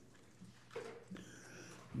opposite.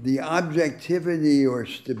 The objectivity or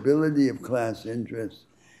stability of class interests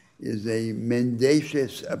is a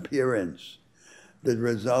mendacious appearance that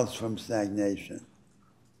results from stagnation.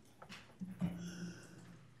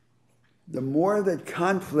 The more that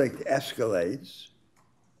conflict escalates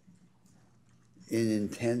in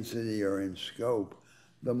intensity or in scope,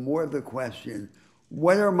 the more the question,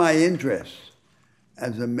 what are my interests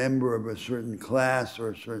as a member of a certain class or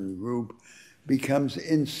a certain group, becomes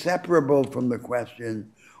inseparable from the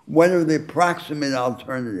question, what are the proximate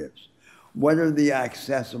alternatives? What are the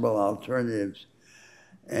accessible alternatives?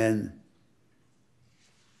 And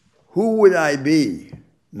who would I be,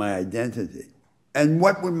 my identity? And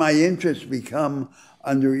what would my interests become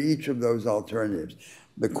under each of those alternatives?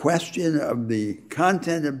 The question of the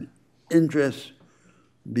content of interests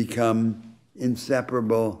become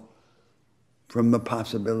inseparable from the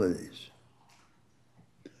possibilities.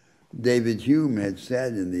 David Hume had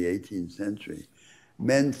said in the 18th century,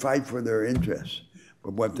 men fight for their interests,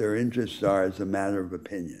 but what their interests are is a matter of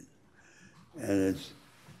opinion. And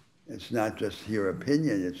it's not just your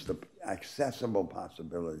opinion, it's the accessible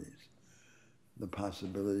possibilities, the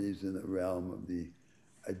possibilities in the realm of the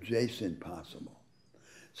adjacent possible.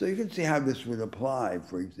 So you can see how this would apply,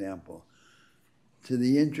 for example, to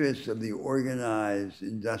the interests of the organized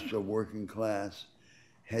industrial working class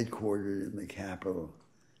headquartered in the capital,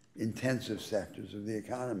 intensive sectors of the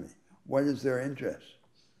economy. What is their interest?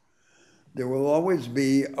 There will always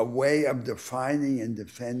be a way of defining and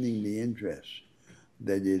defending the interest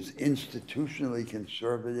that is institutionally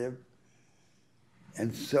conservative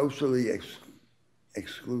and socially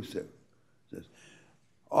exclusive.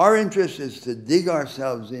 Our interest is to dig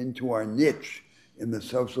ourselves into our niche in the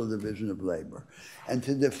social division of labor and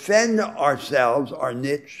to defend ourselves, our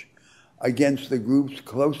niche, against the groups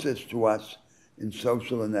closest to us in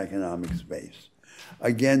social and economic space,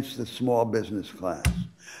 against the small business class,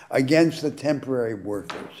 against the temporary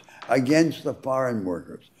workers, against the foreign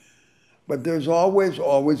workers. But there's always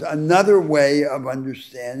another way of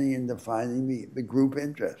understanding and defining the group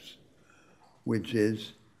interests, which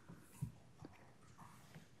is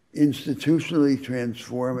institutionally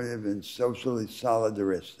transformative and socially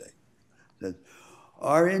solidaristic. That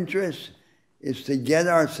our interest is to get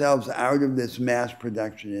ourselves out of this mass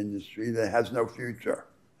production industry that has no future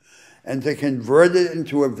and to convert it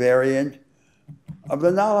into a variant of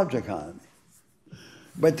the knowledge economy.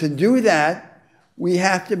 But to do that, we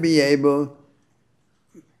have to be able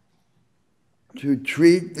to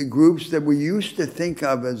treat the groups that we used to think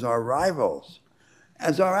of as our rivals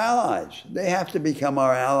as our allies. They have to become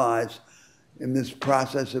our allies in this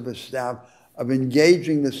process of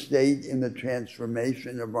engaging the state in the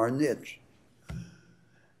transformation of our niche.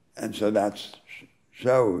 And so that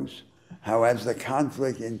shows how as the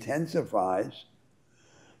conflict intensifies,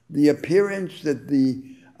 the appearance that the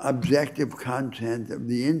objective content of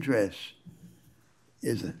the interest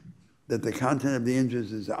is that the content of the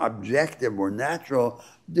interest is objective or natural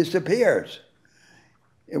disappears.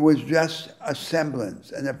 It was just a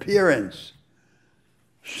semblance, an appearance,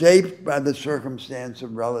 shaped by the circumstance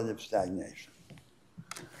of relative stagnation.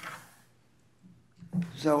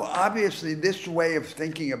 So obviously this way of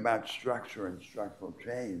thinking about structure and structural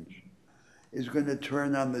change is going to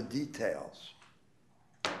turn on the details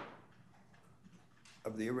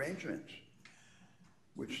of the arrangements,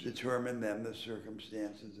 which determine then the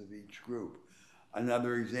circumstances of each group.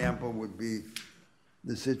 Another example would be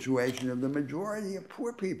the situation of the majority of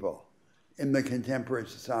poor people in the contemporary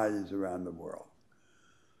societies around the world.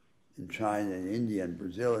 In China and India and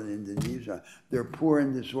Brazil and Indonesia, they're poor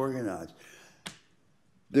and disorganized.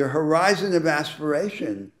 Their horizon of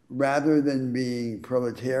aspiration, rather than being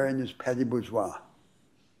proletarian, is petty bourgeois.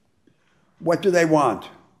 What do they want?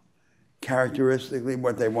 Characteristically,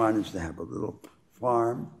 what they want is to have a little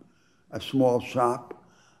farm, a small shop,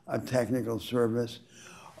 a technical service,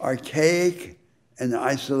 archaic and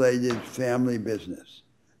isolated family business.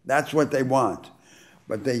 That's what they want.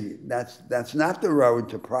 But that's not the road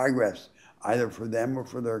to progress, either for them or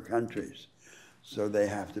for their countries. So they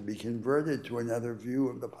have to be converted to another view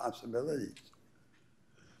of the possibilities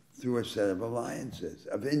through a set of alliances,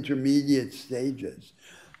 of intermediate stages.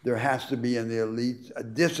 There has to be in the elite, a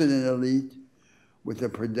dissident elite with a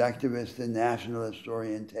productivist and nationalist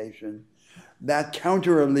orientation. That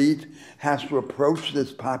counter-elite has to approach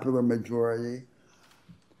this popular majority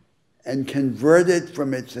and convert it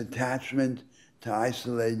from its attachment to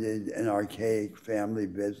isolated and archaic family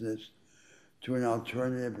business to an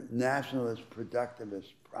alternative nationalist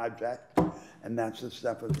productivist project, and that's the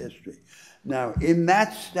stuff of history. Now, in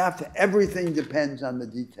that stuff, everything depends on the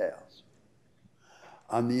details,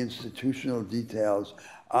 on the institutional details,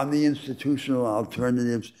 on the institutional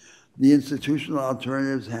alternatives. The institutional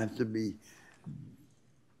alternatives have to be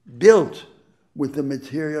built with the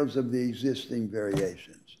materials of the existing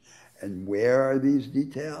variations. And where are these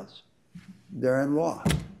details? They're in law.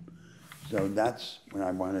 So that's what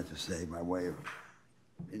I wanted to say by way of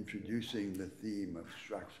introducing the theme of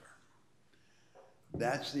structure.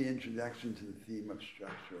 That's the introduction to the theme of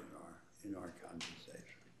structure in our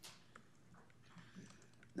conversation.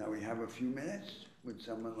 Now we have a few minutes. Would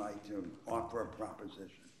someone like to offer a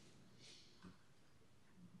proposition?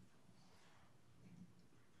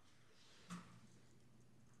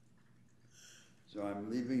 So I'm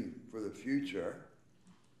leaving for the future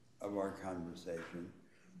of our conversation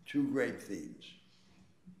two great themes.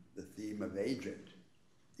 The theme of agent,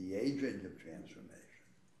 the agent of transformation,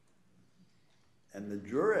 and the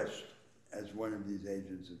jurist as one of these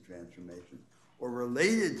agents of transformation, or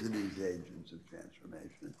related to these agents of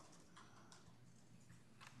transformation.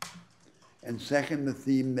 And second, the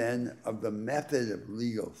theme then of the method of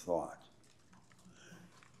legal thought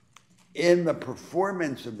in the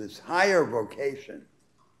performance of this higher vocation,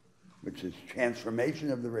 which is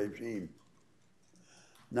transformation of the regime,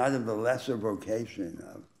 not of the lesser vocation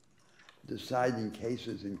of deciding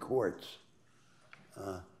cases in courts.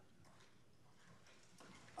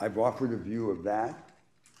 I've offered a view of that,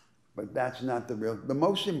 but that's not the real. The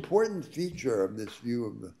most important feature of this view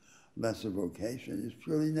of the lesser vocation is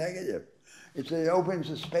purely negative. It's that it opens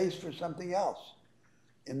a space for something else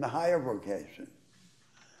in the higher vocation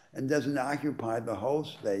and doesn't occupy the whole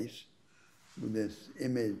space with this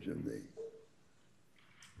image of the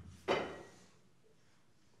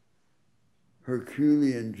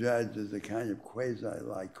Herculean judge as a kind of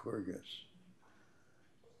quasi-Lycurgus,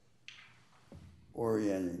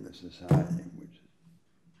 orienting the society, which is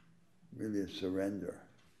really a surrender.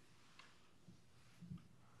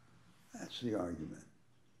 That's the argument.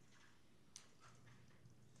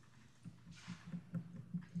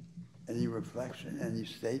 Any reflection, any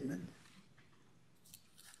statement?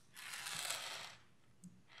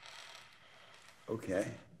 Okay.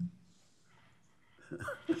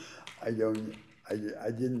 I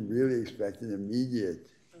didn't really expect an immediate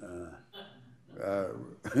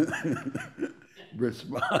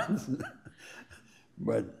response,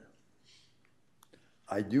 but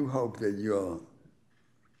I do hope that you'll,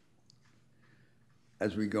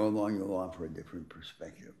 as we go along, you'll offer a different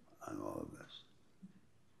perspective on all of this.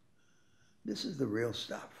 This is the real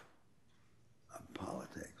stuff of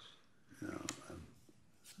politics, you know.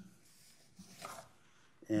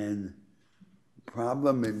 And the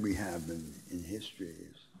problem that we have in history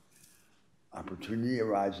is opportunity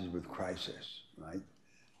arises with crisis, right?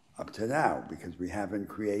 Up to now, because we haven't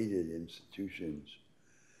created institutions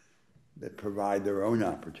that provide their own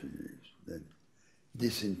opportunities, that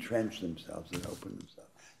disentrench themselves and open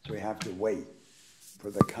themselves. So we have to wait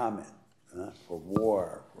for the comment, for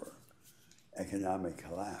war, for economic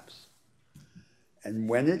collapse. And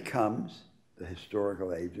when it comes, the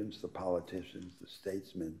historical agents, the politicians, the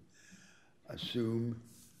statesmen assume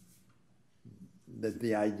that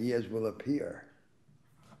the ideas will appear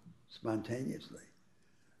spontaneously.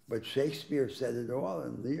 But Shakespeare said it all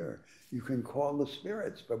in Lear. You can call the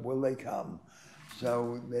spirits, but will they come?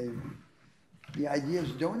 So the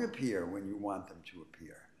ideas don't appear when you want them to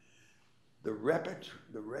appear. The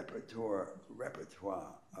repertoire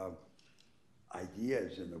of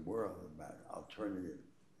ideas in the world about alternative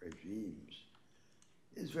regimes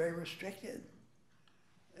is very restricted.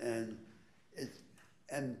 And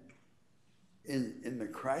in the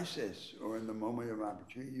crisis or in the moment of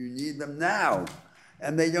opportunity, you need them now.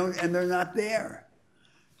 And they're not there.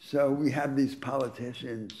 So we have these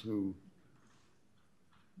politicians who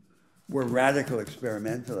were radical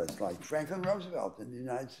experimentalists, like Franklin Roosevelt in the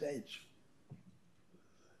United States.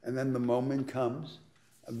 And then the moment comes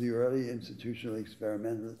of the early institutional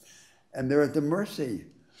experimentalists, and they're at the mercy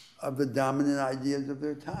of the dominant ideas of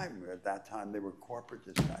their time. At that time, they were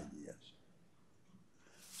corporatist ideas.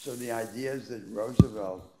 So the ideas that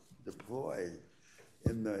Roosevelt deployed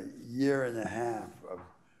in the year and a half of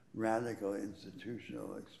radical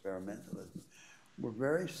institutional experimentalism were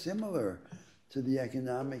very similar to the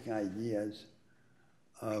economic ideas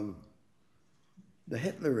of the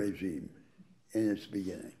Hitler regime in its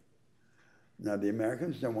beginning. Now, the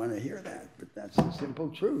Americans don't want to hear that, but that's the simple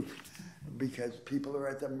truth, because people are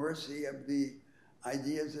at the mercy of the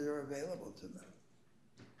ideas that are available to them.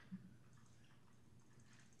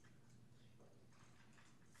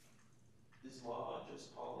 Is law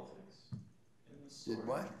just politics in this story? Did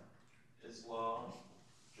what? Is law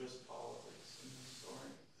just politics in this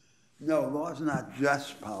story? No, law is not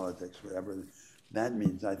just politics, whatever that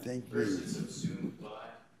means. I think. Or is it subsumed by?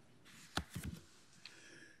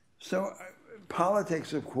 So,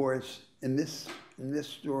 politics, of course, in this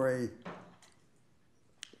story,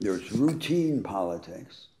 there's routine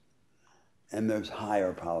politics, and there's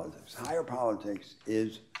higher politics. Higher politics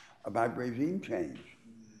is about regime change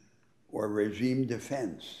or regime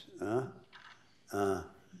defense.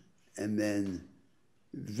 And then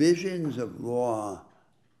visions of law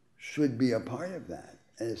should be a part of that,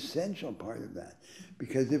 an essential part of that.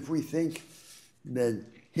 Because if we think that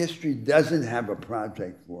history doesn't have a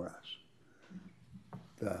project for us,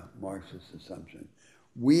 the Marxist assumption,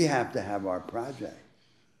 we have to have our project.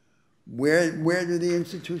 Where do the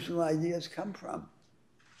institutional ideas come from?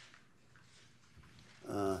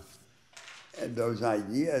 And those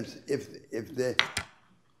ideas,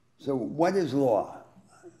 so what is law?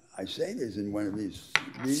 I say this in one of these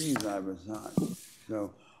meetings I was on.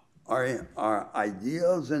 So our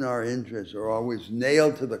ideals and our interests are always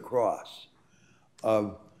nailed to the cross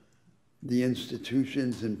of the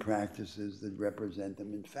institutions and practices that represent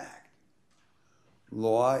them in fact.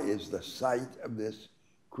 Law is the site of this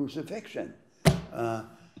crucifixion.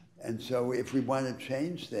 And so if we want to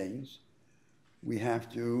change things, we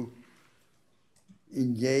have to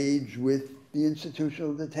engage with the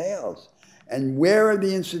institutional details. And where are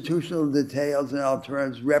the institutional details and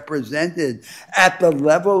alternatives represented at the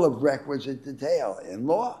level of requisite detail? In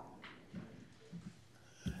law.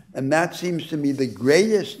 And that seems to me the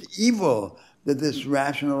greatest evil that this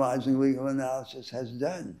rationalizing legal analysis has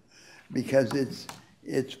done, because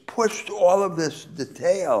it's pushed all of this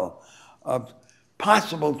detail of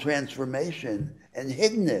possible transformation and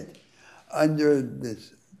hidden it under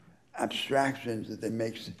this abstractions that they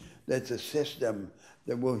make, that's a system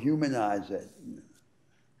that will humanize it.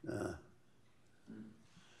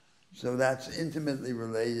 So that's intimately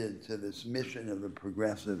related to this mission of the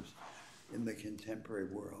progressives in the contemporary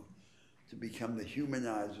world, to become the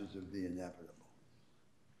humanizers of the inevitable.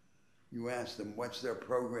 You ask them, what's their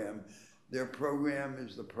program? Their program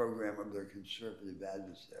is the program of their conservative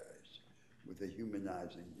adversaries with a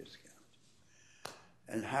humanizing discount.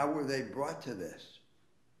 And how were they brought to this?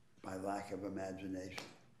 By lack of imagination.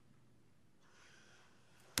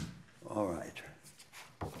 All right.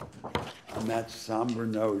 On that somber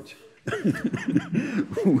note,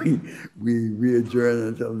 we re-adjourn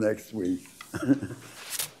until next week.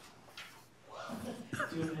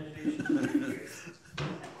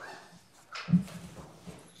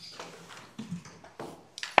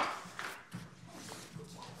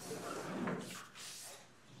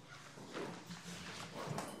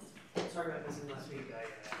 Sorry about missing last week. I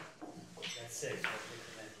got sick.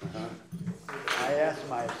 I asked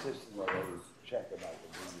my assistant already to check about the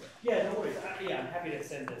video. Yeah, no worries. I'm happy to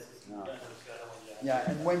send this. No. Yeah,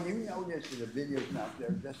 and when you notice that the video's not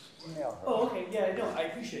there, just email her. Oh, okay. Yeah, no, I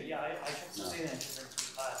appreciate it. Yeah, I checked something and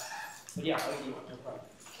but yeah, I'll give you no problem.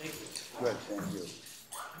 Thank you. Good, thank you.